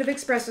feel they should have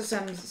expressed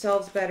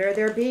themselves better.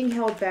 They're being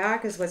held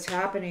back is what's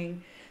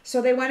happening.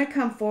 So they want to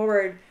come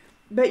forward.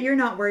 But you're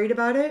not worried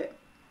about it,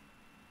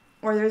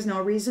 or there's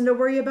no reason to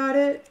worry about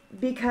it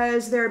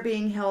because they're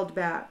being held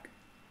back.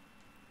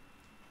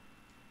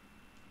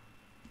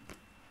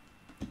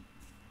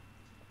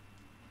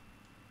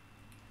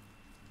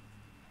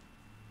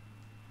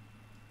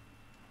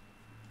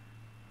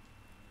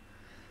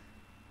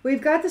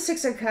 We've got the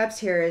Six of Cups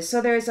here,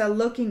 so there's a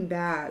looking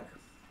back,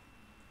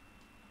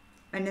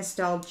 a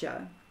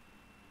nostalgia.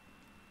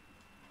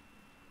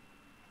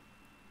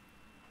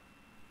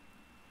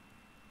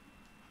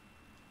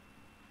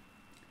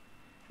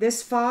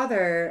 This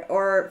father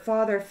or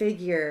father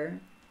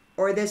figure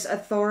or this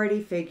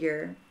authority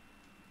figure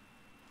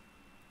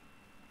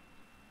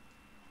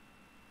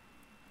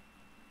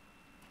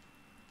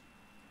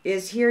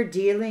is here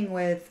dealing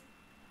with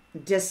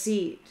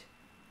deceit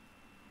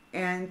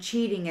and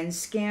cheating and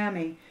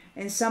scamming,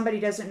 and somebody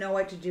doesn't know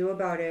what to do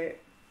about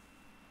it.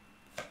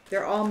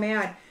 They're all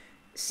mad.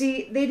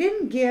 See, they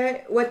didn't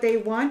get what they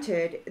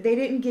wanted. They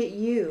didn't get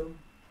you.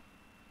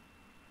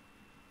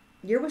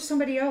 You're with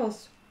somebody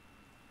else.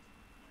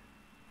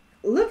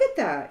 Look at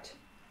that.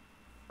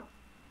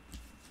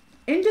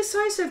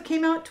 Indecisive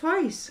came out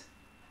twice.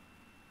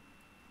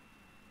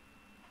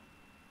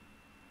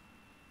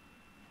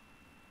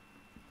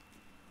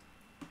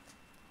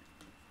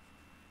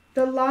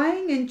 The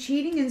lying and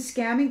cheating and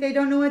scamming, they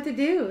don't know what to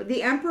do.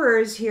 The Emperor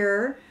is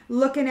here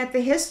looking at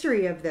the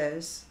history of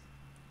this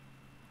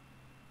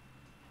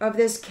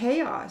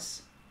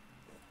chaos.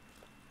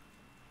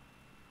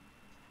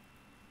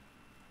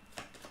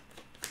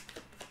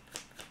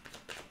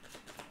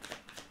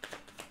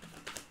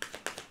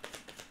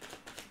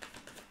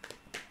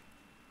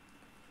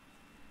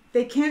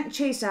 They can't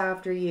chase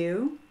after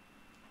you.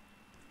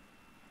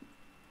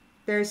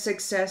 There's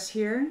success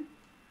here.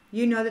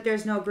 You know that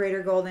there's no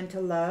greater goal than to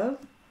love.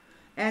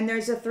 And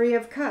there's a 3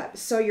 of Cups.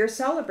 So your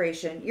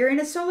celebration. You're in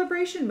a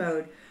celebration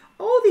mode.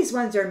 Oh, these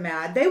ones are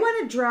mad. They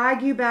want to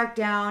drag you back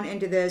down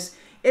into this.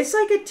 It's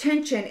like a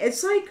tension.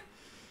 It's like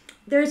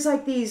there's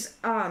like these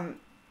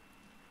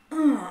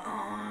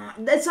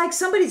it's like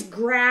somebody's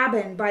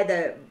grabbing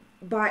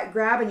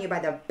grabbing you by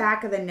the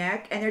back of the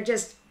neck, and they're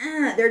just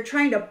they're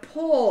trying to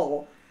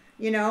pull,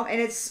 you know,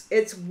 and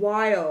it's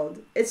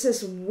wild. It's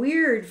this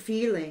weird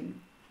feeling.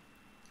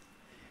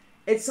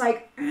 It's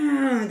like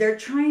they're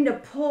trying to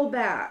pull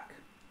back.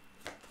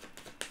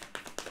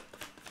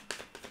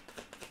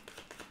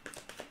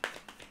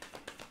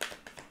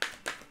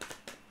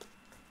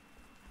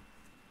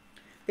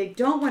 They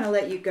don't want to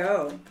let you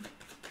go.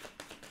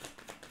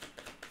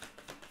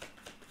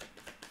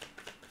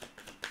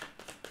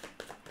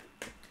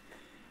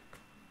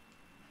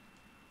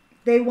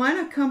 They want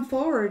to come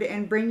forward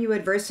and bring you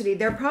adversity.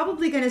 They're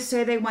probably going to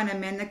say they want to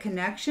mend the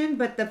connection,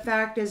 but the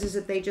fact is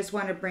that they just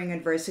want to bring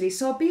adversity.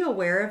 So be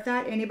aware of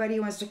that. Anybody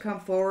who wants to come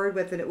forward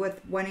with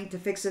wanting to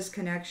fix this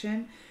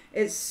connection,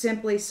 it's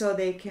simply so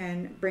they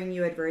can bring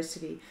you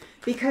adversity.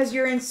 Because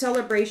you're in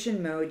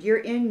celebration mode. You're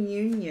in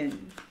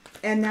union.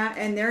 And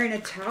they're in a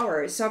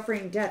tower,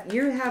 suffering death.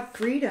 You have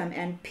freedom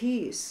and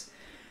peace.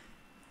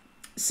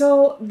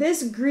 So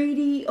this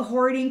greedy,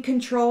 hoarding,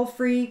 control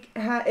freak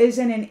is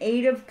in an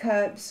 8 of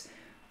Cups.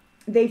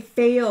 They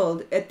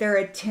failed at their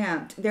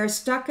attempt. They're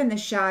stuck in the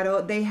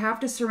shadow. They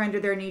have to surrender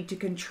their need to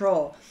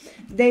control.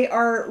 They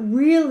are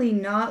really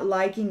not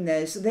liking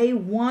this. They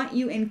want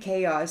you in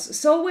chaos.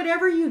 So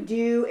whatever you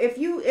do,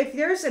 if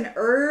there's an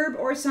herb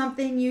or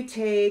something you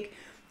take,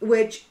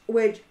 which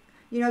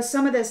you know,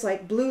 some of this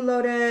like blue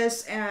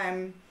lotus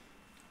and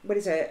what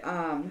is it?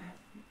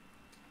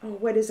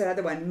 What is that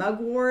other one?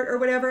 Mugwort or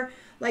whatever.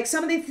 Like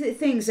some of the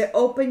things that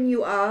open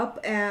you up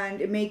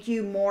and make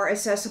you more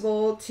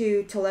accessible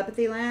to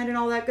telepathy land and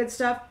all that good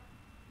stuff.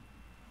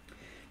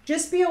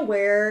 Just be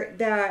aware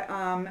that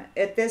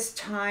at this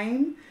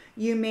time,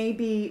 you may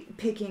be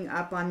picking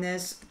up on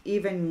this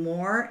even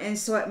more. And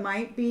so it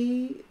might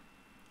be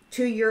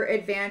to your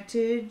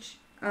advantage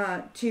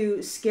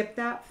to skip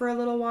that for a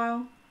little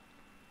while.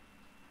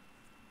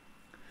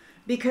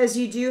 Because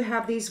you do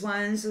have these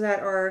ones that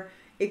are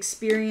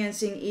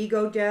experiencing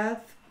ego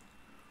death,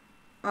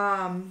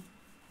 and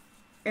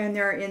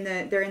they're in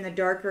the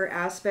darker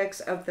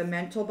aspects of the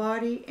mental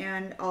body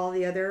and all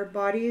the other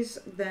bodies.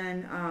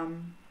 Then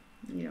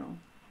you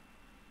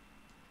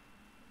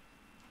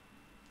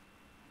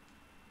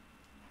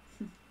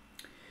know,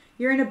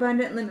 you're an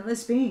abundant,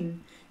 limitless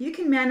being. You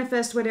can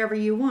manifest whatever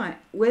you want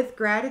with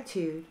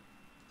gratitude.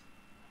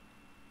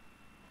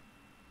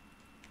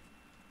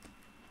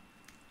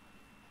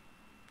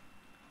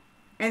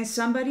 And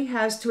somebody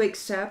has to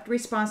accept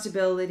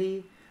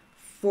responsibility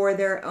for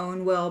their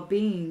own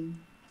well-being.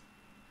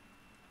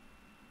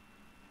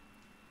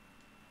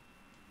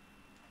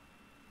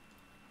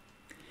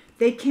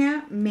 They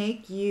can't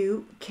make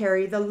you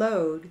carry the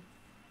load,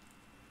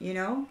 you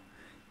know?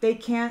 They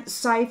can't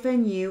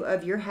siphon you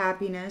of your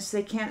happiness.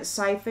 They can't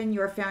siphon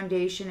your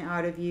foundation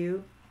out of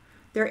you.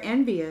 They're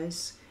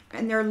envious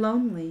and they're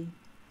lonely.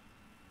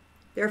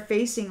 They're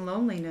facing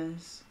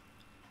loneliness.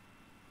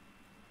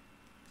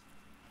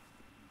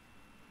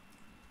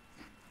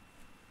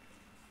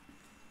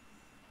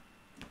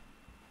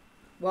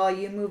 While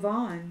you move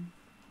on.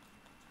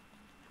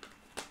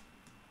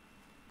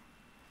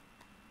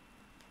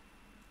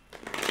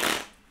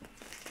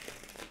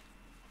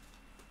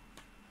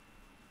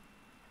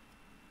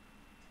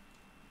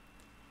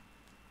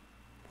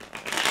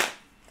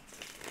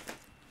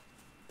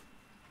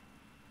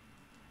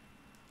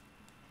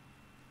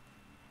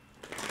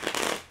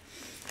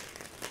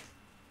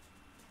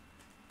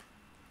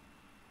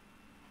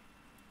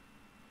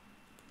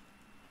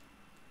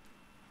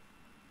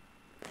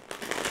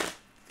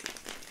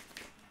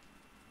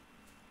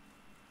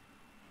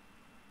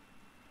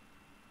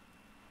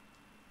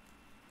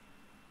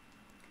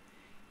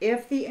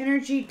 If the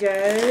energy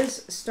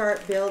does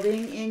start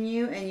building in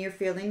you and you're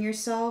feeling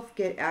yourself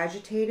get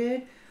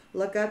agitated,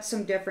 look up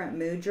some different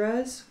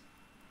mudras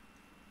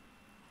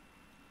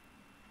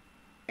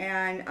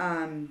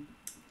and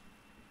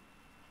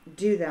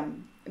do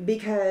them,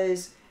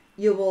 because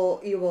you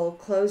will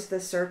close the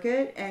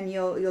circuit and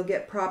you'll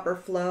get proper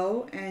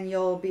flow, and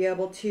you'll be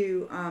able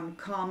to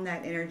calm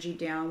that energy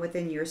down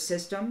within your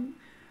system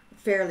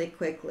fairly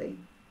quickly.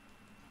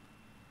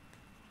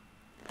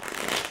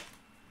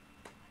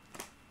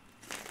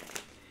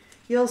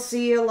 You'll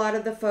see a lot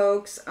of the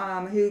folks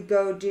who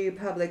go do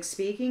public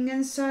speaking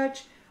and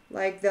such,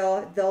 like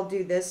they'll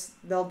do this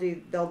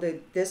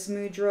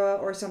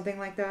mudra or something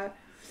like that,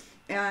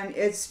 and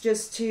it's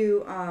just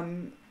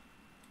to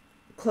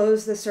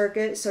close the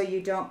circuit so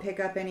you don't pick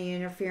up any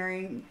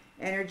interfering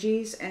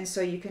energies, and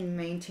so you can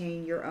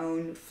maintain your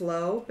own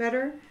flow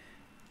better,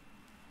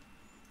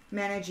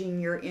 managing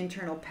your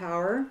internal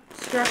power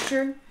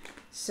structure.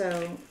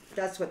 So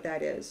that's what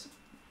that is.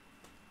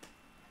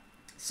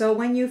 So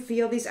when you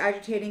feel these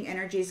agitating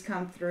energies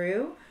come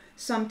through,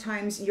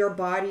 sometimes your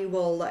body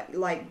will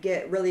like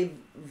get really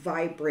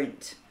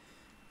vibrant,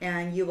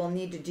 and you will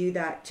need to do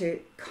that to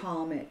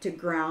calm it, to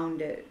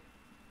ground it.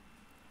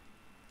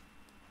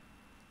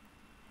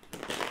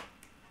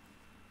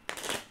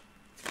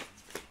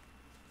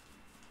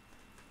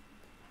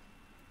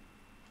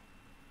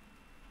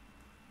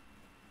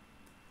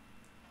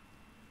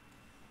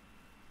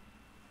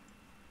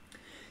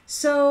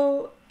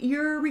 So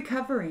you're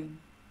recovering.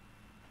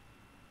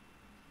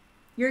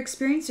 You're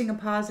experiencing a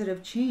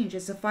positive change.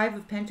 It's the Five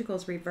of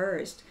Pentacles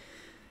reversed.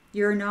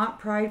 You're not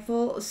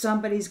prideful.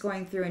 Somebody's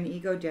going through an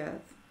ego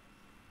death.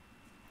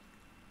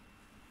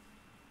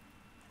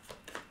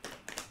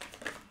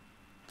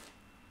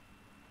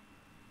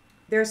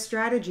 Their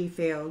strategy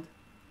failed.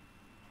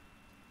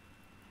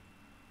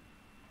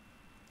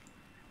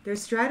 Their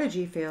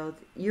strategy failed.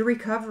 You're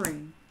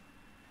recovering.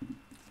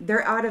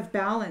 They're out of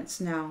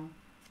balance now,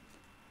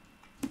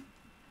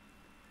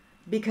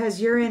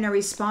 because you're in a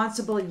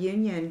responsible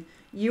union.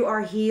 You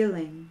are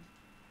healing.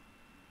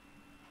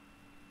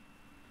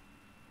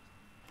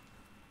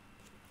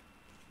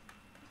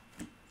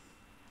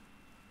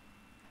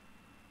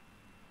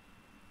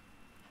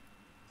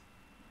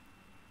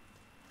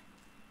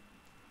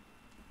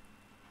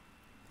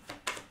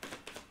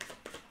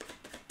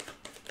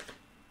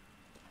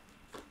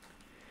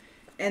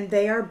 And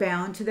they are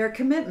bound to their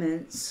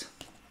commitments.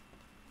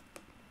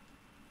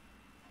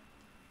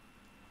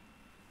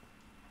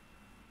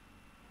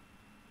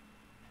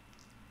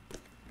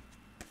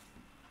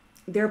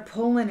 They're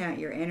pulling at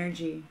your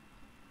energy.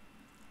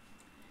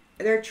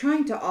 They're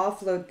trying to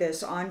offload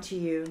this onto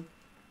you,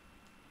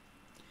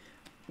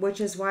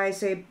 which is why I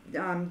say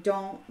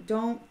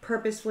don't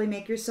purposefully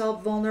make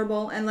yourself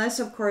vulnerable, unless,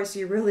 of course,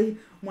 you really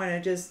want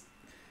to just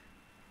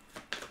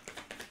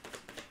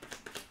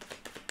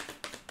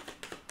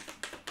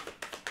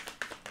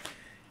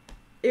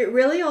it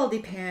really all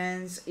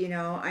depends, you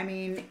know, I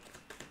mean,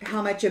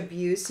 how much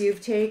abuse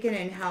you've taken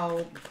and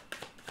how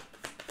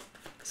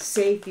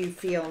safe you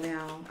feel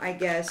now, I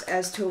guess,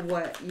 as to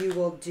what you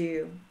will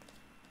do.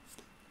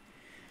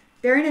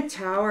 They're in a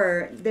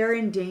tower. They're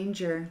in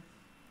danger.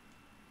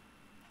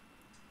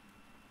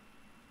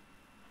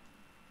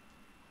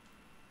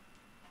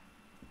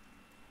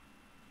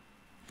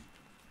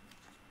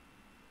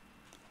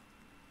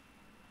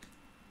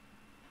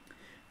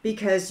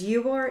 Because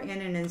you are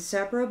in an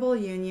inseparable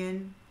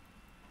union.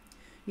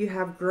 You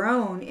have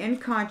grown in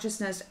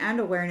consciousness and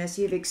awareness.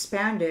 You've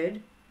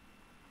expanded.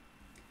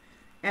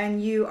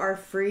 And you are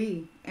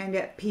free and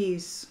at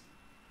peace.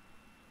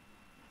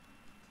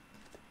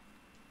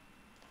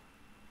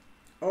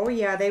 Oh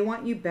yeah, they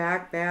want you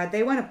back bad.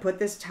 They want to put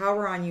this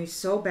tower on you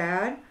so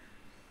bad.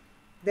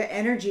 The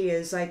energy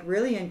is like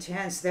really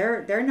intense.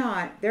 They're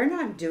not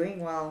doing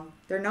well.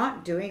 They're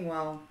not doing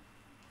well.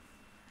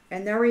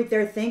 And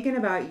they're thinking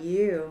about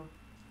you.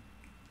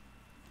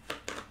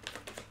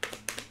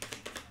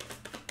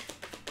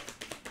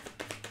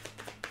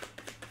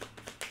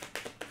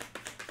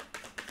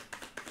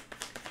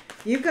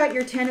 You've got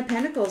your Ten of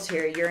Pentacles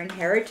here, your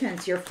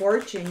inheritance, your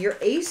fortune, your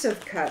Ace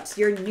of Cups,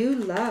 your new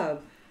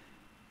love,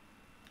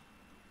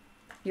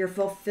 your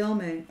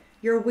fulfillment,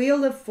 your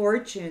Wheel of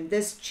Fortune,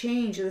 this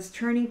change, this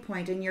turning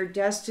point in your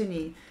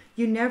destiny.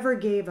 You never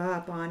gave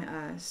up on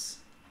us.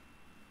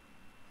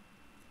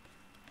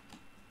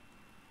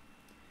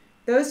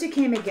 Those who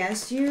came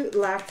against you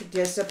lacked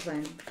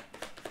discipline.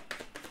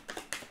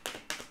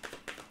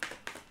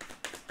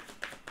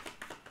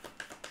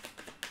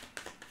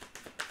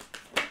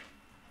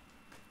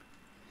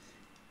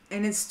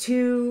 And it's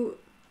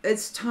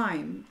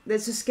time.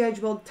 It's a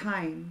scheduled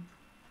time.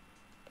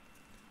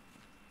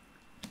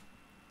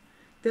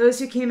 Those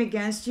who came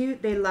against you,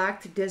 they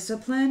lacked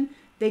discipline.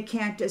 They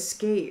can't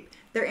escape.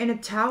 They're in a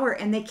tower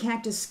and they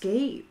can't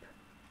escape.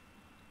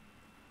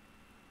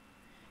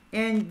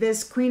 And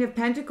this Queen of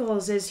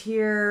Pentacles is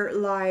here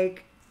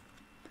like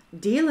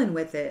dealing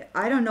with it.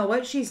 I don't know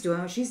what she's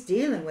doing. She's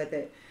dealing with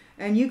it.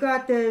 And you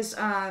got this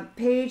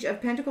Page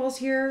of Pentacles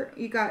here.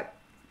 You got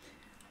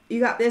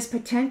this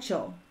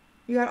potential.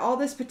 You got all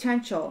this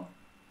potential.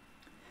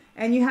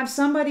 And you have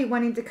somebody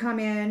wanting to come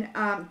in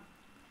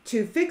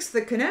to fix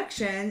the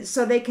connection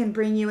so they can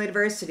bring you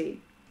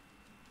adversity.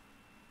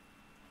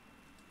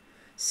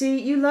 See,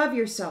 you love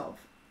yourself.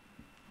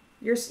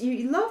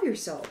 You love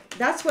yourself.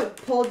 That's what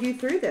pulled you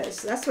through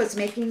this. That's what's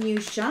making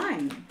you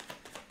shine.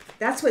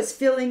 That's what's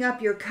filling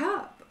up your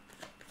cup.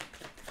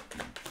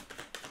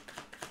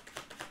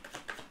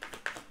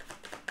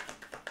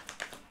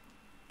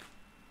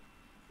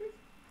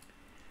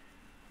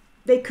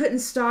 They couldn't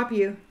stop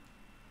you.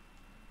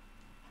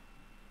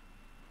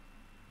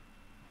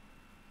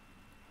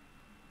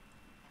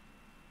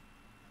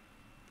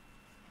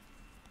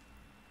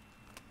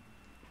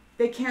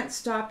 They can't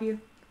stop you.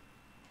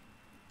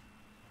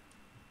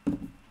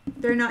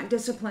 They're not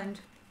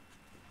disciplined.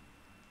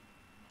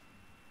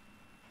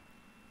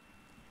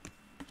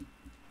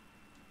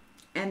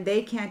 And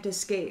they can't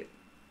escape.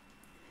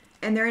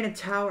 And they're in a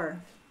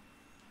tower.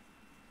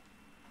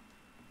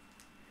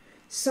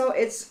 So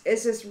it's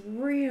this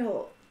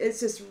real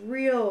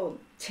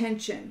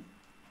tension.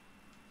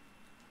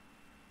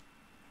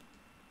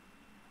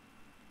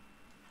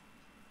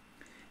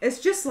 It's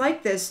just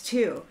like this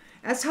too.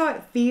 That's how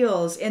it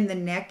feels in the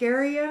neck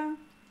area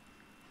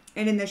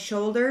and in the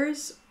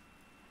shoulders.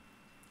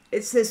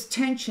 It's this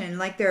tension,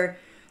 like they're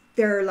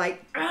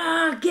like,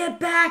 get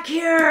back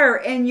here,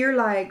 and you're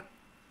like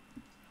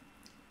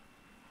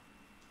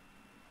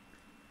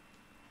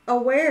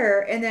aware,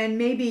 and then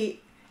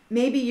maybe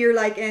you're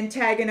like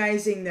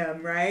antagonizing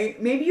them,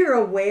 right? Maybe you're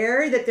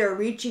aware that they're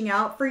reaching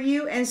out for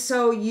you, and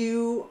so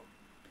you,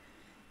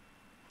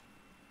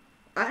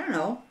 I don't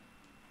know,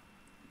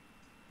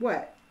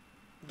 what?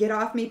 Get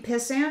off me,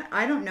 pissant?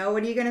 I don't know.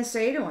 What are you going to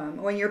say to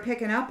them when you're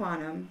picking up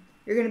on them?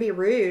 You're going to be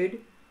rude,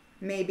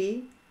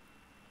 maybe.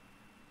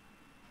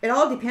 It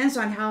all depends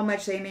on how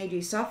much they made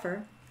you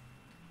suffer.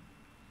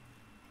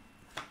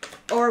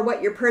 Or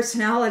what your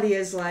personality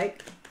is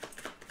like.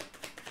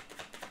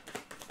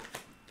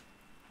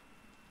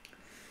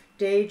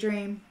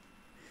 Daydream.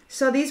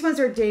 So these ones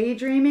are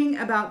daydreaming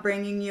about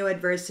bringing you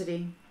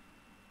adversity.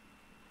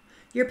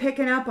 You're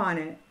picking up on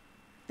it.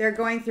 They're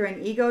going through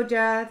an ego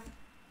death.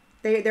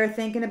 They're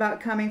thinking about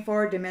coming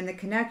forward to mend the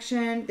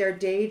connection. They're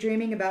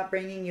daydreaming about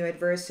bringing you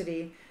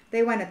adversity.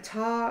 They want to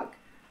talk.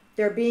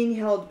 They're being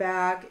held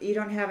back. You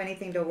don't have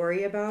anything to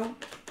worry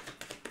about.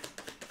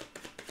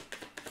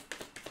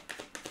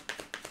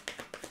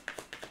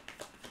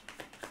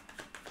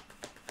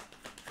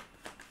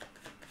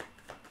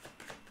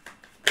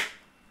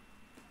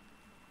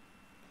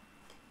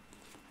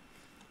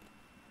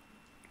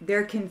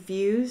 They're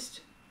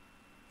confused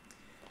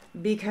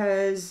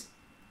because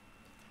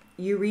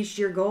you reached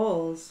your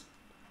goals.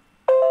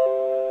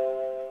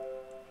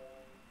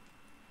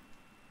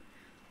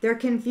 They're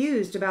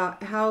confused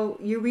about how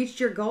you reached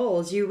your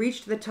goals. You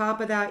reached the top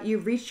of that.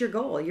 You've reached your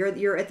goal.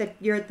 You're at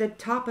the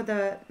top of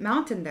the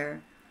mountain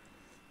there.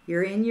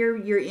 You're in your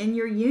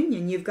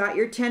union. You've got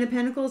your 10 of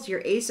Pentacles,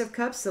 your Ace of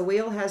Cups. The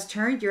wheel has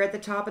turned. You're at the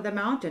top of the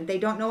mountain. They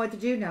don't know what to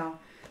do now.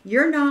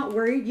 You're not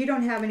worried. You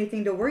don't have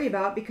anything to worry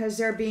about because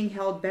they're being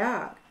held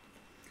back.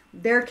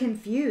 They're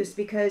confused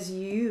because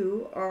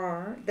you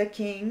are the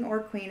king or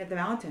queen of the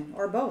mountain,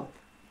 or both.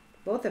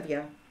 Both of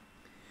you.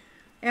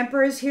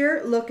 Emperor's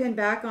here looking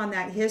back on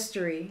that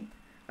history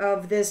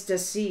of this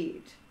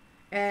deceit.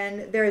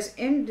 And there's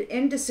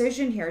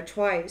indecision here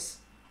twice.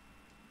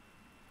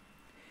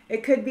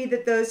 It could be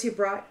that those who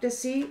brought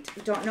deceit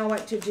don't know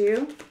what to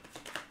do.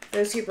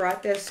 Those who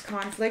brought this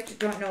conflict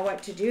don't know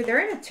what to do.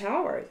 They're in a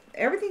tower.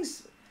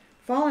 Everything's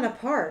fallen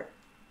apart.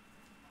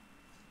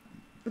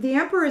 The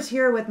Emperor is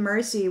here with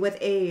mercy, with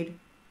aid.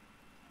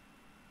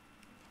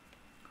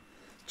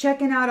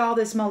 Checking out all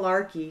this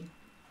malarkey.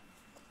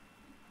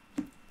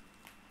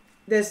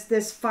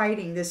 This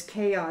fighting, this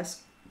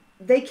chaos.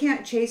 They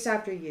can't chase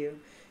after you.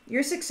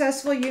 You're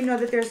successful. You know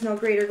that there's no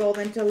greater goal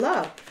than to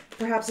love.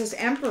 Perhaps this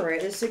Emperor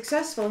is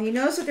successful. He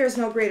knows that there's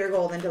no greater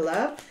goal than to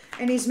love.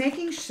 And he's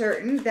making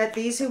certain that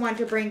these who want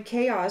to bring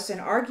chaos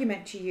and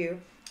argument to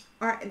you,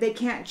 they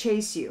can't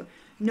chase you.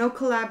 No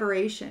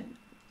collaboration.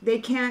 They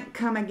can't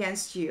come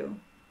against you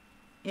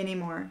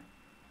anymore.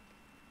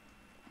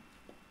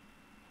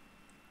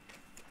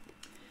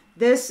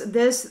 This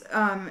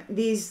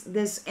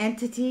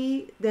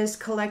entity, this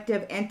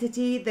collective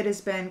entity that has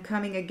been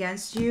coming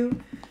against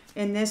you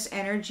in this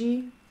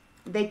energy,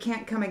 they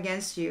can't come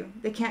against you.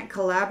 They can't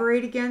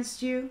collaborate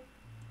against you.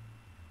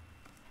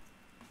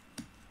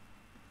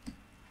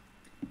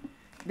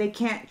 They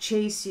can't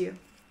chase you.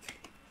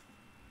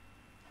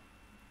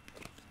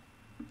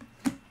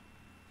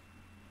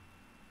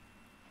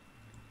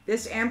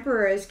 This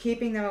Emperor is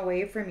keeping them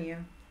away from you.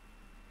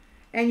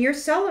 And you're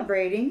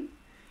celebrating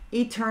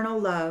eternal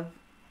love.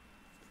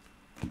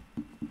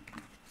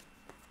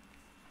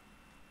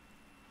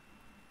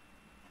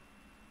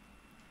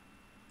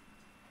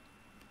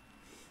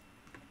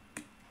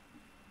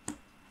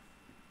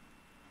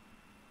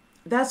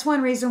 That's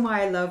one reason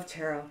why I love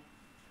tarot.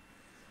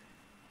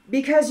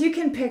 Because you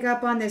can pick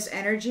up on this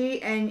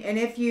energy, and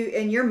if you,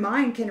 and your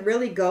mind can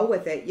really go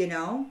with it, you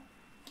know.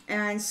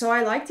 And so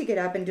I like to get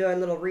up and do a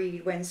little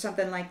read when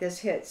something like this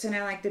hits. And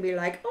I like to be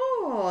like,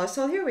 oh,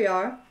 so here we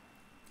are.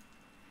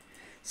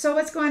 So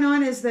what's going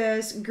on is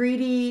this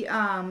greedy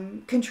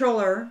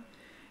controller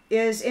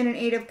is in an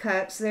 8 of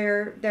Cups.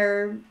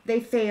 They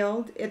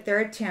failed at their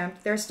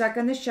attempt. They're stuck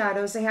in the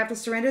shadows. They have to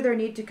surrender their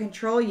need to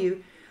control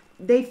you.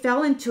 They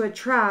fell into a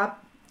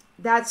trap.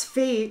 That's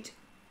fate.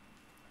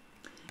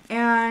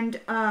 And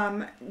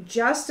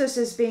justice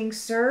is being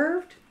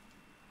served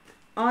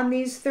on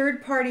these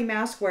third-party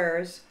mask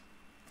wearers.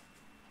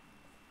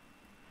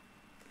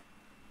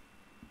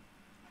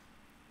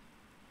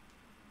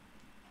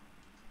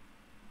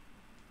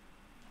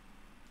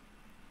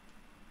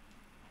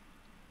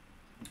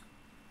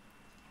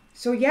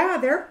 So yeah,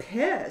 they're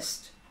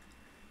pissed.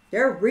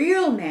 They're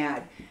real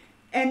mad.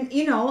 And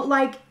you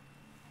know,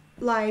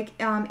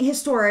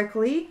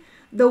 historically,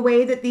 the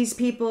way that these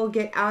people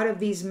get out of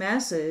these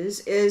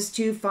messes is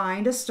to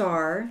find a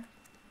star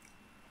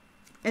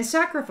and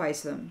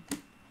sacrifice them.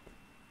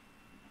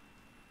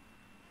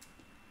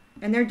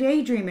 And they're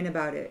daydreaming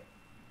about it.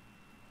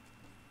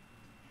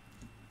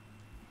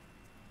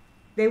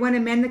 They want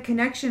to mend the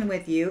connection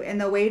with you, and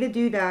the way to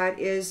do that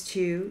is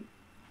to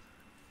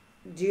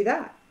do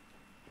that.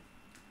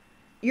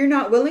 You're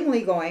not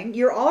willingly going.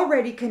 You're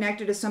already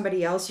connected to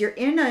somebody else. You're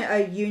in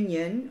a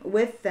union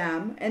with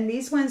them. And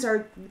these ones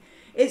are...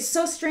 It's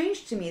so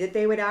strange to me that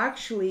they would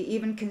actually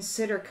even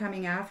consider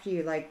coming after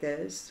you like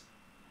this.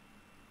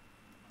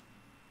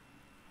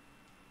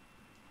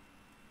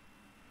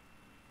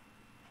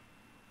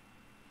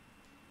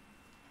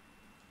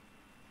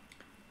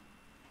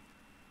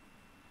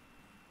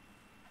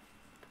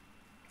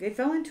 They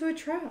fell into a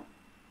trap.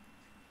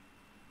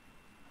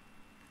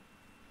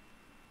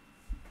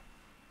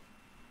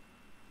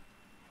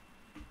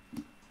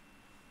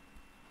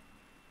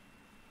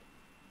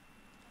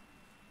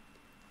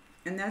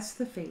 And that's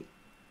the fate.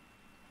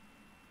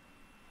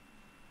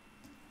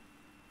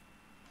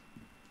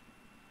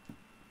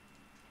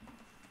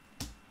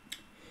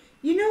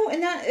 You know,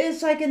 and that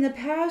is like in the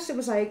past, it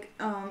was like,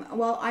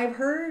 well, I've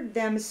heard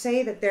them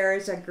say that there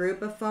is a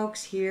group of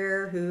folks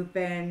here who've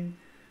been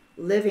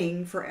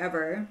living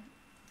forever.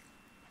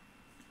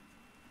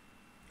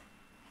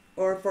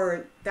 Or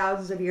for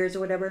thousands of years or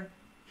whatever.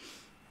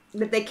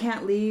 That they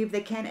can't leave,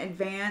 they can't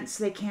advance,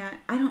 they can't,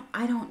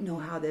 I don't know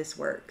how this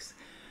works.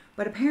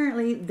 But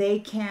apparently they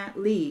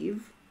can't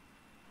leave.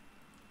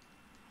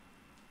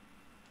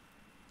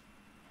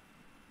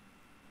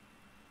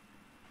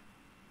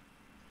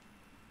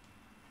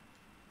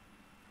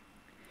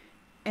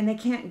 And they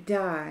can't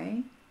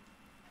die.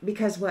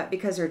 Because what?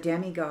 Because they're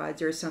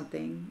demigods or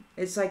something.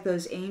 It's like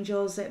those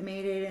angels that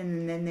made it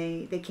and then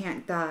they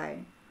can't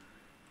die.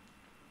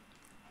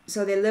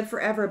 So they live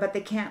forever, but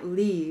they can't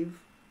leave.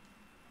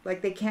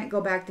 Like they can't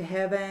go back to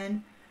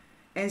heaven.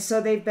 And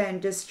so they've been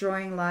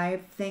destroying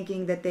life,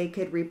 thinking that they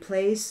could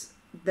replace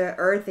the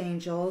earth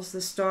angels,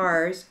 the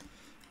stars,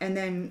 and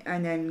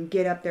then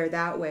get up there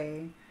that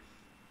way.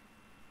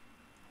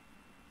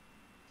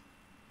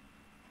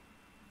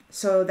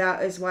 So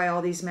that is why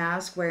all these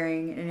mask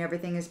wearing and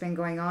everything has been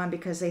going on,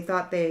 because they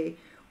thought they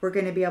were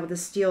going to be able to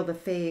steal the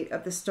fate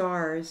of the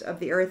stars, of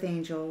the earth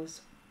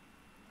angels,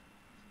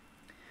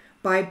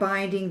 by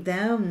binding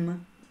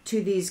them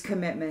to these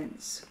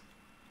commitments.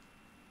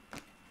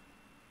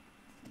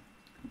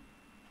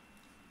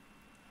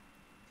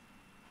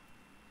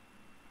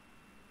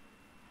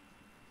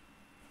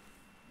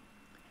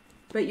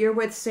 But you're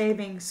worth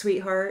saving,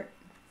 sweetheart.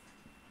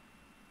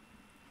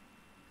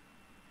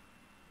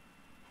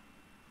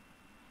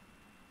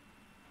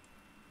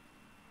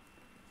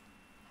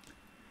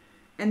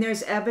 And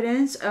there's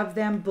evidence of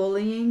them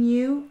bullying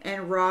you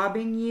and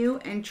robbing you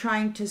and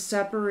trying to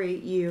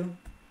separate you.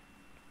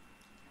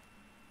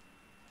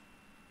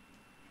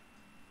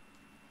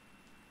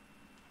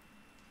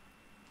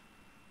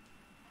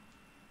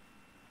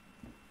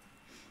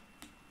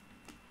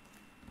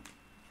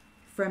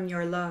 From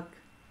your luck.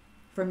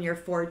 From your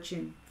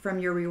fortune, from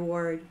your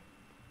reward.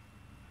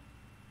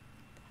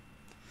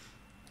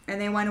 And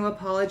they want to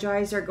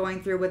apologize. They're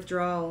going through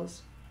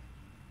withdrawals.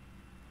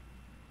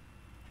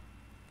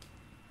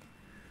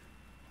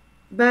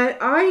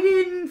 But I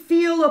didn't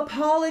feel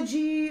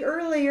apology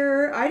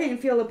earlier. I didn't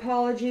feel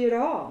apology at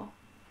all.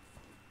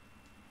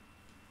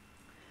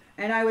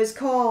 And I was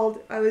called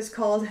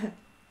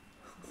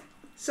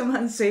some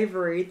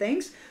unsavory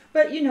things.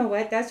 But you know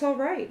what? That's all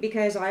right,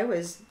 because I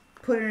was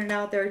putting it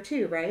out there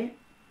too, right?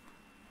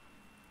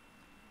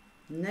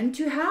 None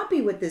too happy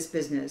with this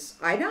business.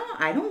 I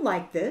don't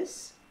like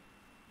this.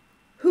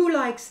 Who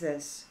likes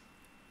this?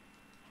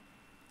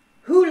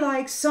 Who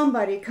likes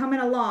somebody coming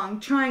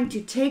along trying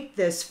to take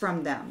this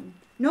from them?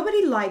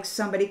 Nobody likes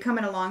somebody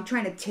coming along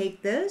trying to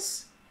take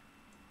this.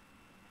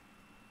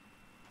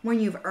 When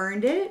you've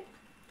earned it,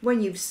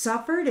 when you've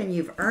suffered and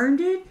you've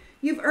earned it,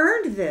 you've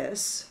earned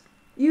this.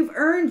 You've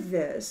earned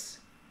this.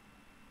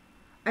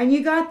 And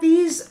you got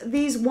these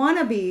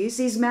wannabes,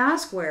 these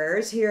mask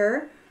wearers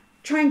here,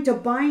 trying to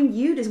bind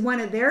you to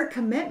one of their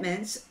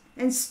commitments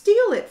and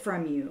steal it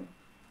from you.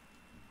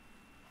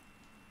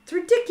 It's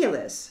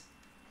ridiculous.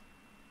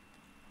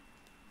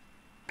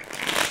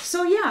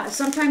 So yeah,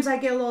 sometimes I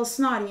get a little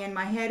snotty in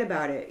my head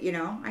about it, you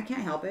know. I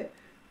can't help it.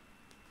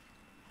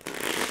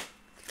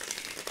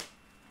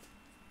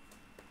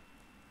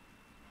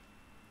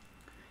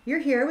 You're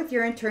here with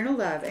your internal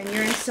love and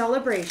you're in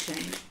celebration.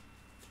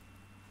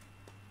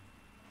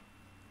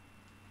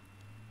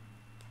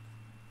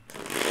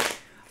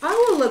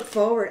 I will look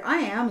forward, I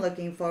am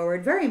looking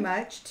forward very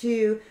much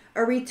to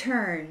a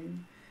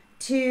return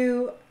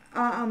to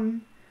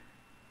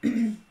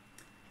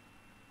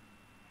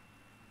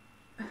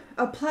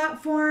a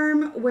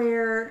platform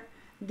where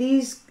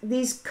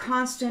these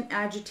constant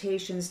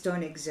agitations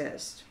don't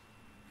exist.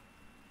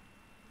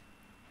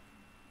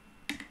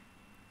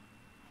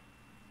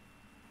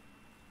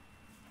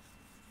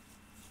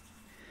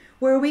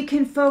 Where we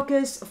can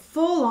focus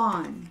full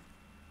on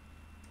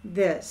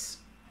this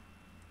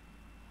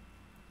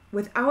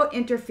without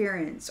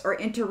interference or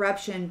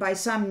interruption by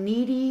some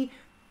needy,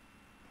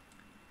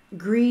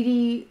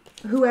 greedy,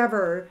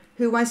 whoever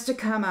who wants to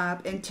come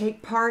up and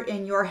take part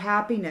in your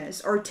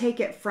happiness or take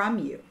it from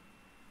you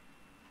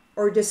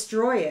or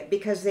destroy it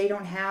because they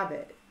don't have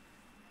it.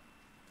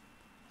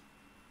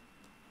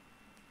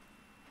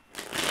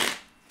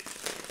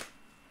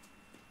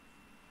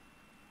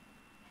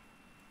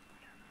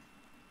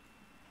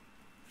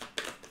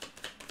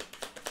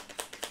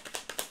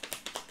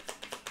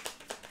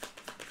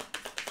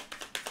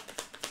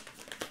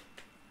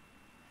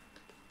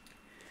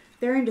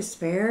 They're in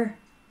despair.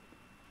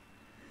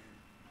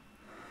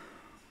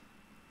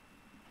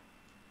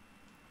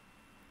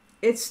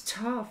 It's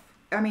tough.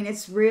 I mean,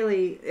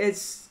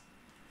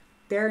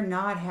 they're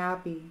not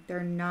happy.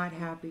 They're not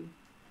happy.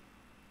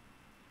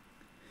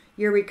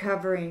 You're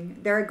recovering.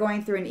 They're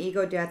going through an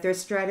ego death. Their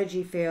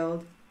strategy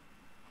failed.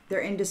 They're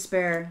in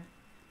despair.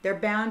 They're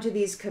bound to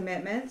these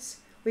commitments.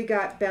 We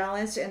got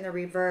balance in the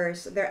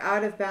reverse. They're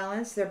out of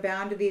balance. They're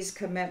bound to these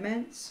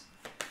commitments.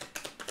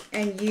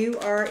 And you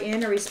are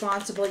in a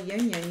responsible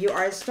union. You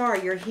are a star.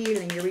 You're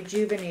healing. You're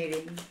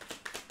rejuvenating.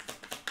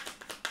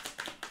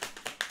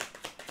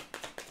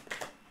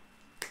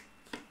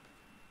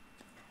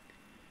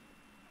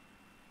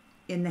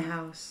 In the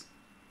house.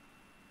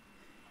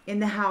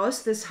 In the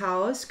house, this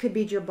house could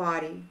be your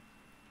body.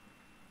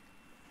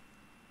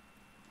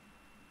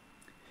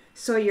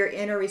 So you're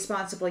in a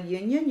responsible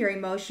union. Your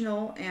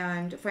emotional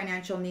and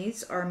financial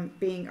needs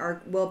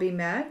will be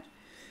met.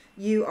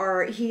 You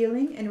are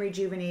healing and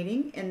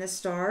rejuvenating in the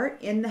star,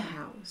 in the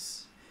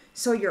house.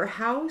 So your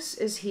house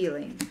is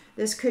healing.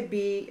 This could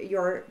be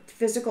your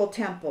physical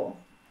temple.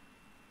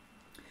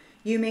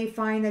 You may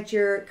find that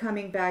you're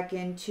coming back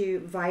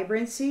into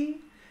vibrancy.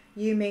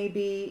 You may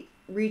be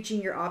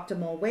reaching your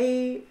optimal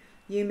weight.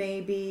 You may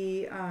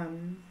be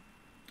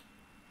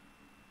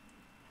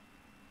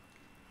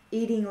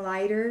eating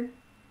lighter,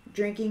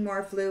 drinking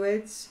more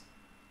fluids,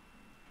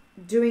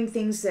 doing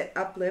things that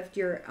uplift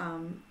your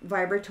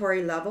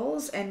vibratory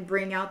levels and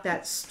bring out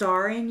that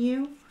star in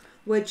you,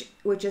 which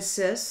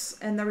assists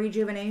in the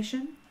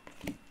rejuvenation.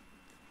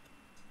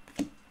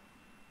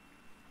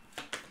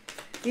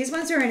 These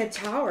ones are in a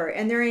tower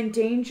and they're in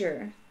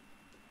danger.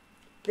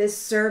 This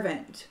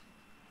servant.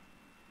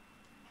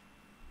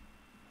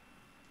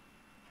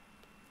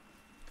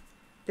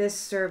 This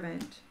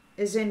servant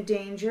is in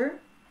danger.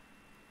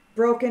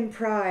 Broken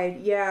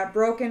pride. Yeah,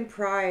 broken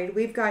pride.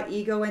 We've got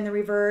ego in the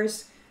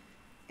reverse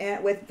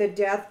and with the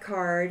death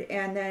card,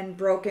 and then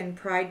broken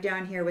pride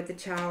down here with the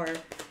tower.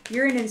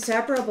 You're an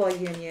inseparable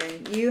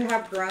union. You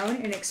have grown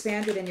and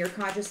expanded in your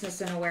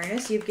consciousness and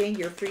awareness. You've gained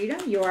your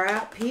freedom. You are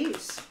at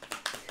peace.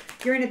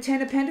 You're in a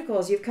 10 of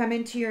Pentacles. You've come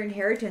into your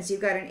inheritance.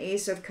 You've got an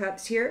Ace of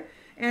Cups here,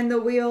 and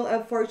the Wheel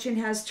of Fortune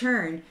has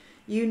turned.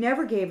 You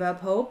never gave up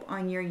hope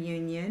on your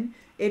union.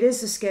 It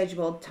is a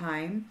scheduled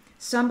time.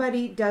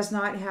 Somebody does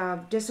not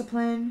have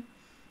discipline,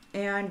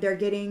 and they're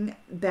getting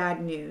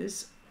bad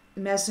news.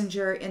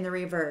 Messenger in the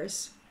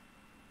reverse.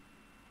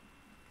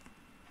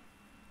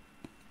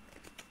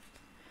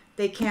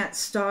 They can't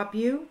stop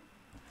you.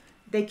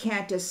 They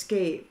can't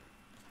escape.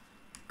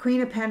 Queen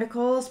of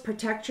Pentacles,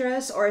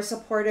 protectress, or a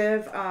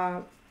supportive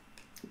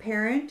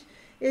parent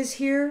is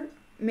here,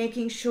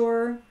 making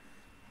sure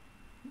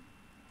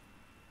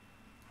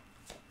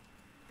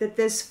that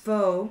this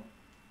foe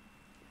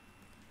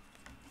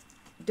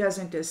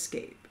doesn't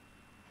escape.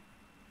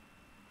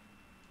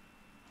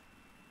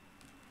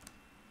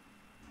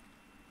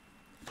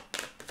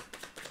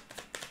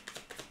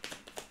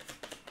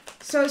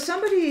 So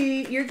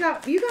somebody, you've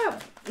got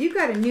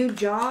a new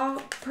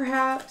job,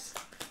 perhaps.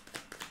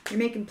 You're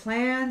making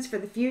plans for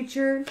the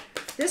future.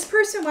 This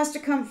person wants to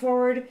come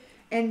forward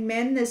and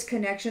mend this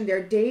connection.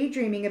 They're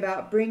daydreaming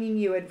about bringing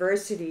you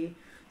adversity.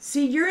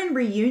 See, you're in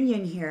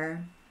reunion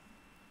here.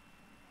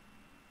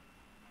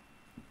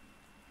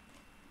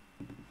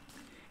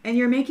 And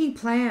you're making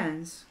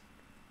plans.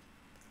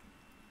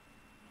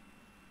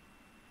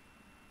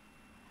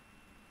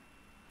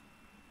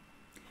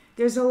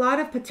 There's a lot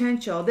of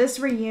potential. This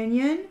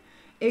reunion,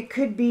 it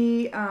could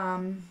be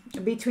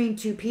between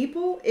two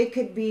people. It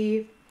could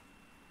be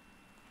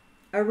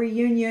a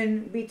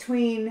reunion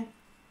between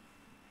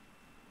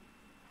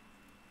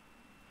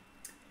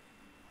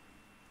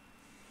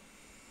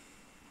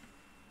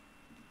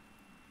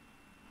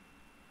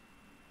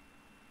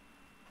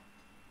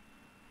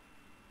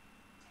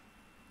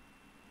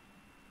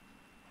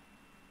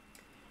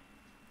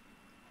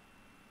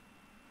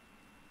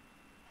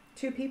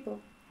 2 people.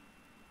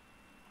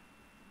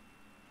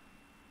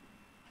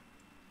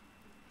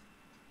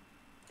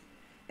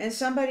 And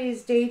somebody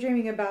is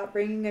daydreaming about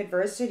bringing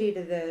adversity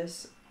to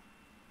this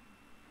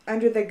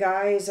under the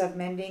guise of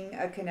mending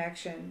a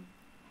connection.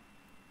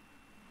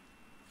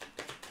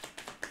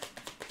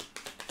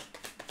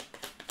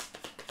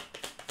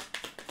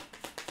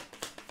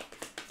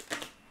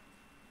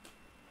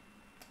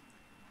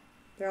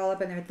 They're all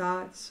up in their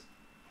thoughts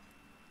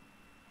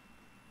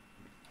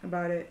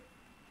about it.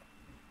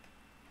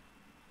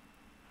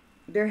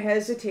 They're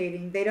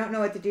hesitating. They don't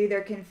know what to do.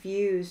 They're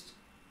confused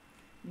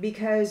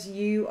because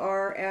you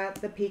are at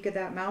the peak of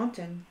that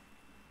mountain.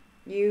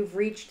 You've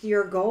reached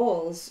your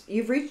goals.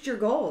 You've reached your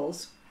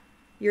goals.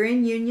 You're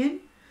in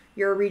union.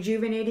 You're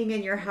rejuvenating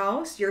in your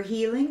house. You're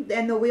healing.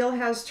 And the wheel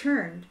has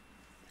turned.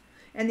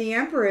 And the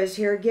Emperor is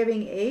here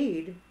giving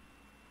aid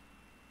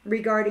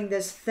regarding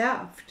this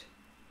theft.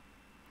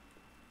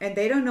 And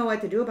they don't know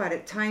what to do about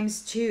it.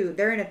 ×2.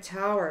 They're in a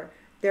tower.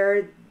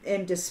 They're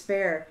in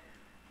despair.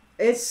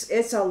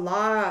 It's a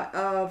lot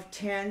of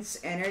tense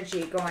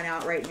energy going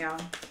out right now.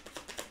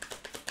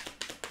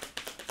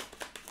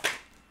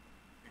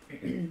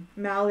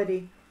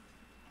 Malady.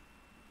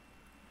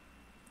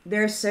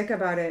 They're sick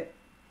about it.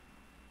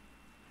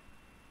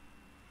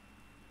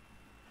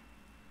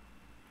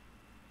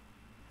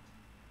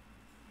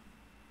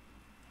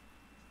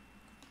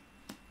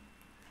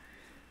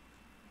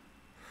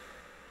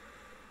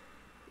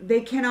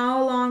 They can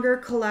no longer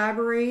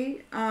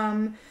collaborate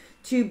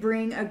to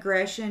bring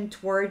aggression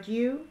toward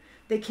you.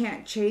 They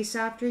can't chase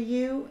after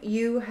you.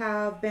 You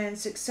have been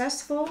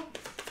successful.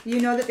 You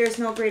know that there's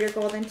no greater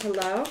goal than to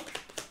love.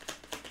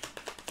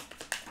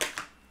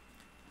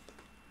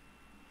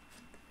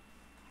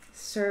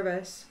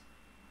 Service.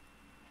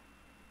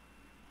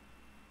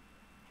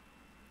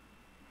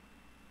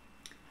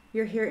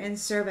 You're here in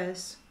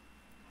service.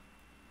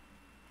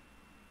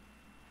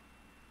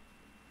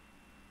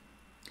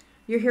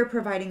 You're here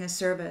providing a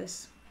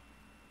service.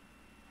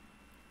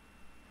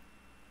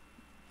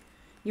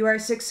 You are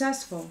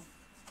successful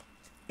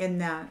in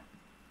that.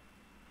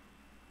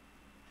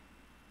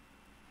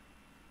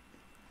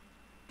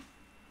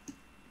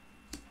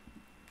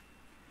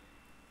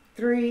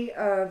 Three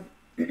of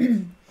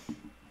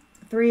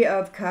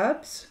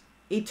Cups,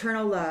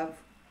 eternal love.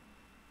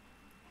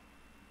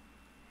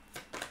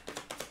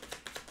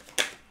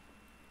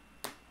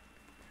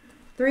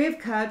 Three of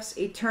Cups,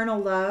 eternal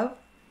love.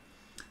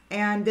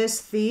 And this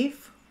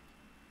thief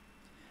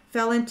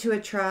fell into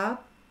a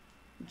trap.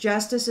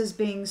 Justice is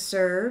being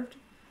served.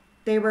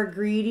 They were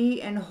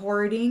greedy and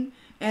hoarding,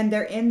 and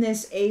they're in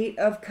this 8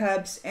 of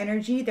Cups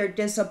energy. They're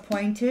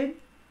disappointed.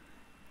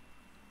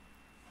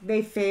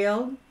 They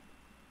failed.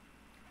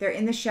 They're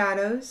in the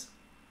shadows.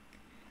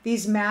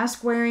 These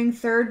mask-wearing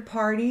third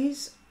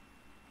parties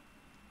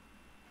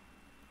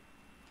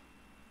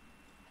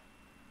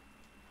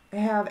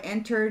have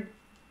entered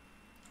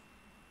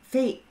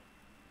fate.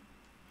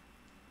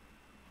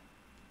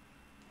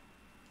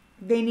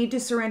 They need to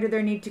surrender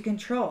their need to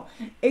control.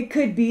 It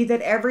could be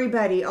that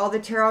everybody, all the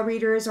tarot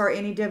readers or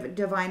any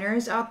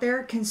diviners out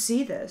there can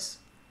see this.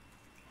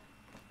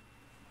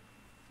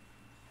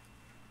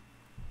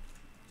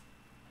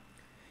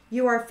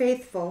 You are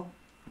faithful.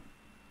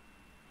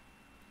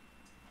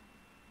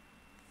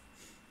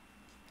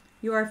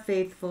 You are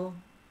faithful.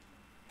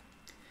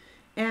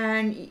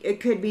 And it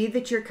could be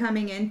that you're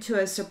coming into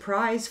a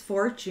surprise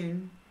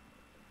fortune.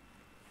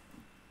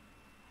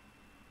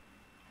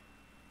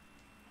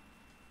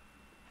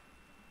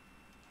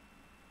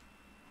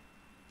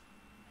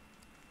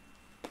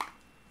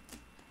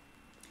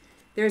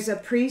 There's a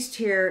priest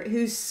here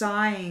who's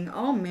sighing.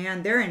 Oh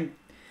man,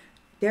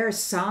 they're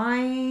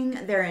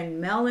sighing, they're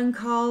in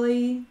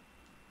melancholy.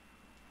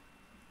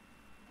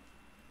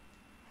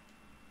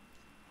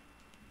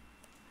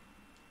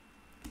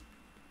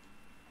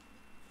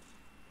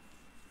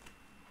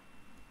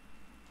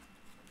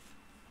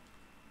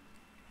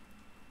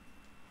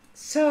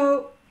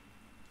 So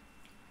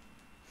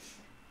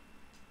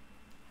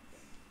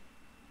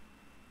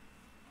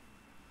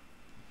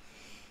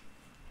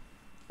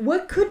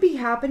what could be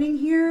happening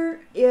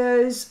here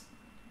is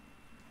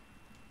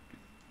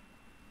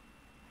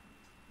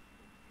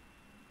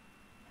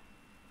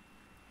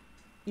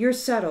you're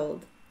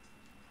settled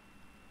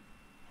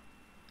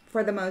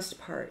for the most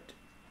part,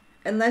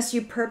 unless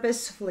you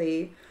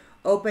purposefully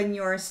open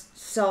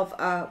yourself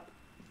up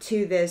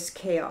to this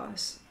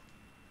chaos.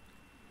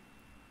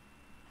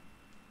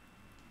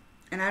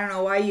 And I don't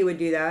know why you would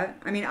do that.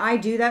 I mean, I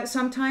do that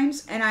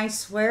sometimes, and I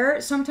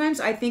swear sometimes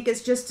I think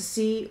it's just to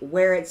see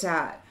where it's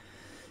at.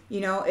 You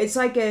know, it's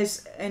like an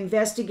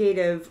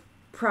investigative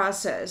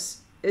process.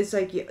 It's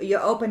like you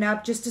open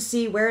up just to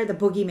see where the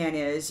boogeyman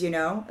is, you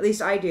know? At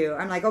least I do.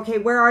 I'm like, okay,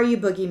 where are you,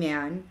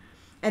 boogeyman?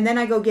 And then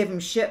I go give him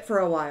shit for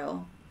a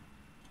while.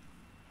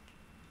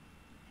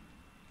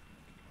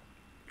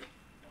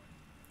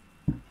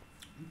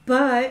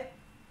 But,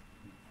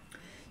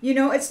 you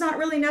know, it's not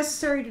really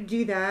necessary to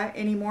do that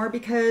anymore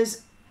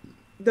because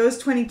those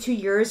 22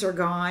 years are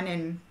gone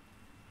and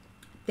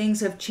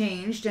things have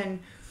changed. And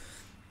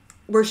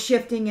we're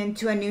shifting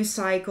into a new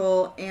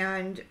cycle,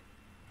 and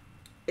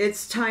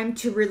it's time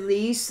to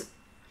release.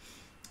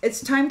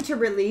 It's time to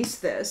release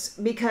this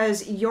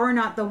because you're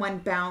not the one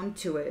bound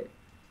to it.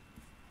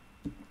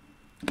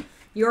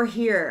 You're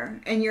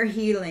here and you're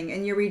healing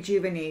and you're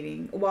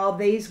rejuvenating, while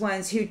these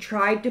ones who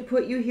tried to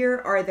put you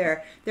here are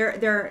there.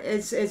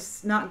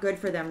 It's not good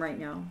for them right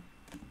now.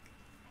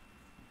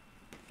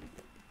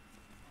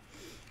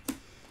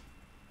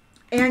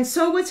 And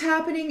so what's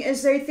happening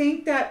is they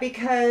think that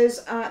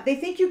because they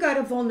think you got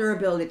a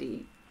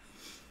vulnerability.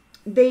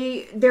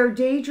 They're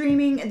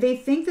daydreaming. They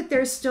think that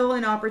there's still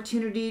an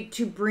opportunity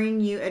to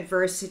bring you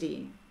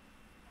adversity.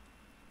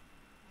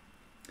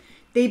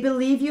 They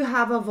believe you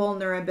have a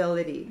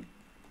vulnerability.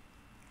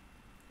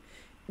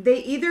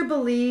 They either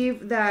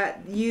believe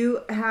that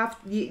you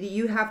have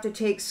to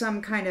take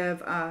some kind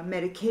of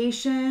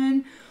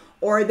medication,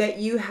 or that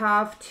you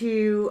have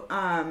to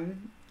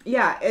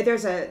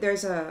there's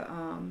a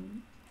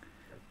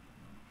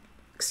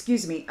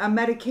a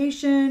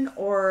medication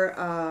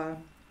or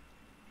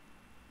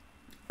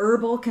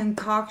herbal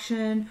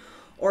concoction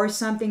or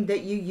something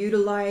that you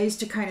utilize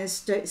to kind of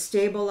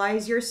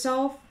stabilize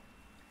yourself.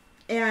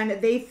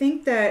 And they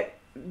think that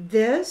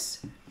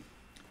this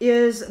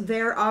is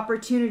their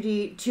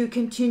opportunity to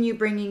continue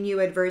bringing you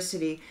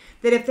adversity.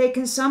 That if they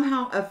can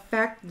somehow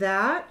affect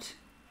that,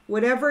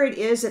 whatever it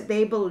is that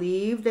they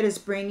believe that is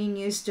bringing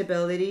you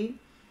stability,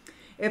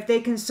 if they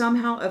can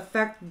somehow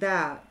affect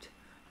that,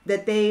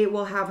 that they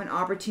will have an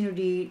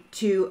opportunity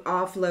to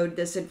offload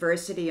this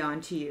adversity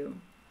onto you.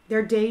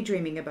 They're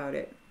daydreaming about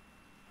it.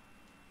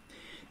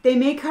 They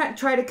may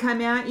try to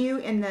come at you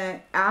in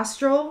the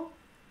astral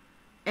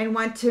and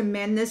want to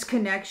mend this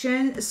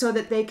connection so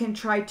that they can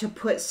try to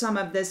put some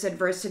of this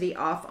adversity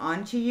off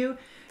onto you.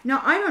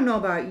 Now, I don't know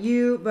about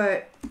you,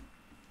 but,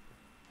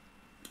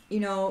 you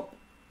know,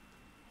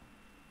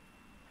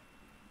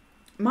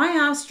 my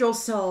astral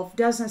self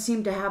doesn't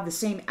seem to have the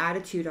same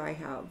attitude I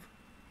have.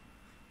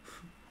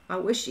 I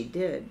wish she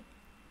did.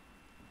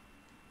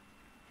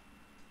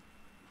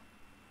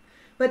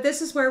 But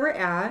this is where we're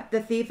at. The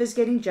thief is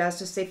getting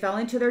justice. They fell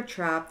into their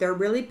trap. They're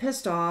really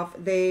pissed off.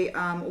 They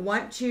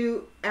want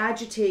to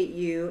agitate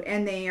you,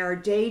 and they are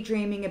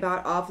daydreaming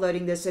about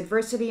offloading this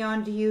adversity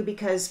onto you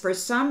because for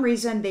some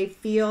reason they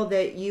feel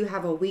that you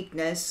have a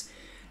weakness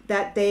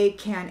that they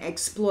can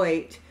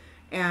exploit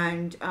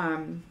and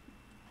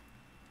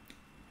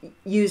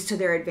use to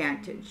their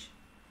advantage.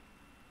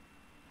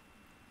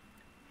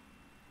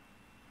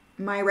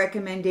 My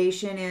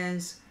recommendation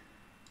is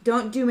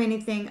don't do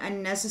anything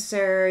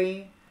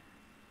unnecessary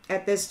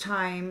at this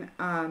time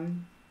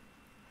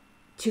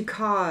to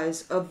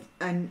cause of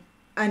an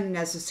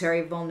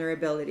unnecessary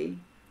vulnerability.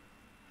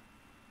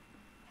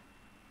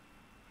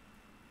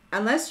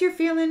 Unless you're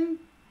feeling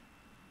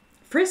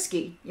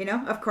frisky, you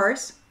know, of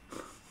course.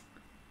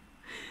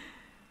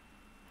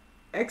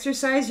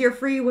 Exercise your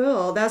free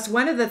will. That's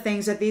one of the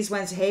things that these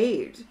ones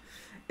hate,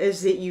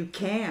 is that you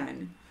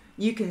can.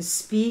 You can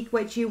speak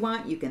what you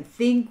want. You can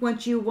think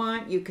what you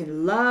want. You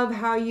can love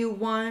how you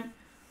want.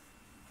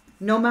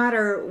 No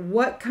matter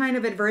what kind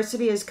of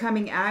adversity is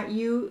coming at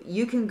you,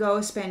 you can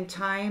go spend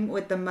time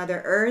with the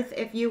Mother Earth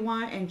if you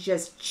want and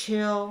just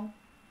chill.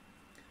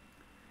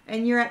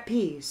 And you're at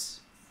peace.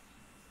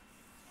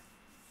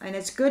 And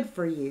it's good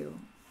for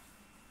you.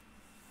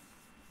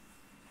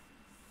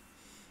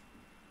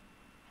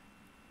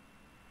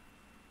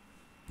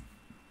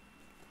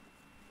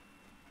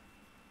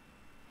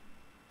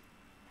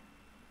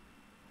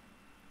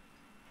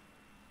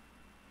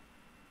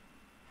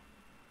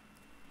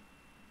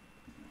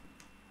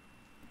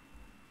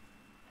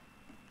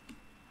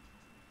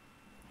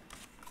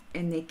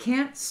 And they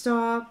can't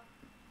stop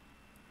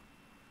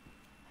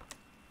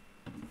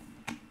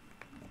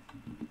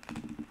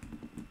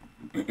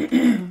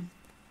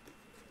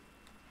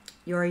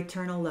your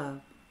eternal love.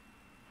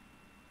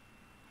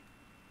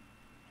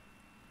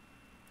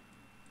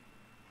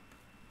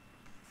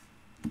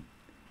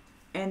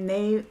 And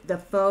the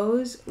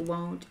foes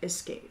won't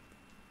escape.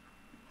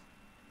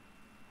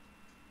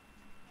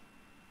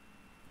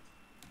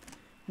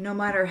 No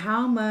matter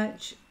how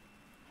much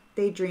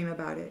they dream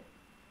about it.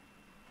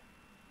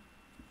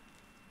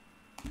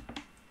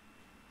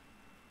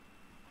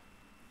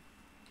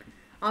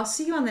 I'll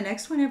see you on the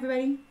next one,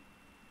 everybody.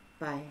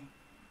 Bye.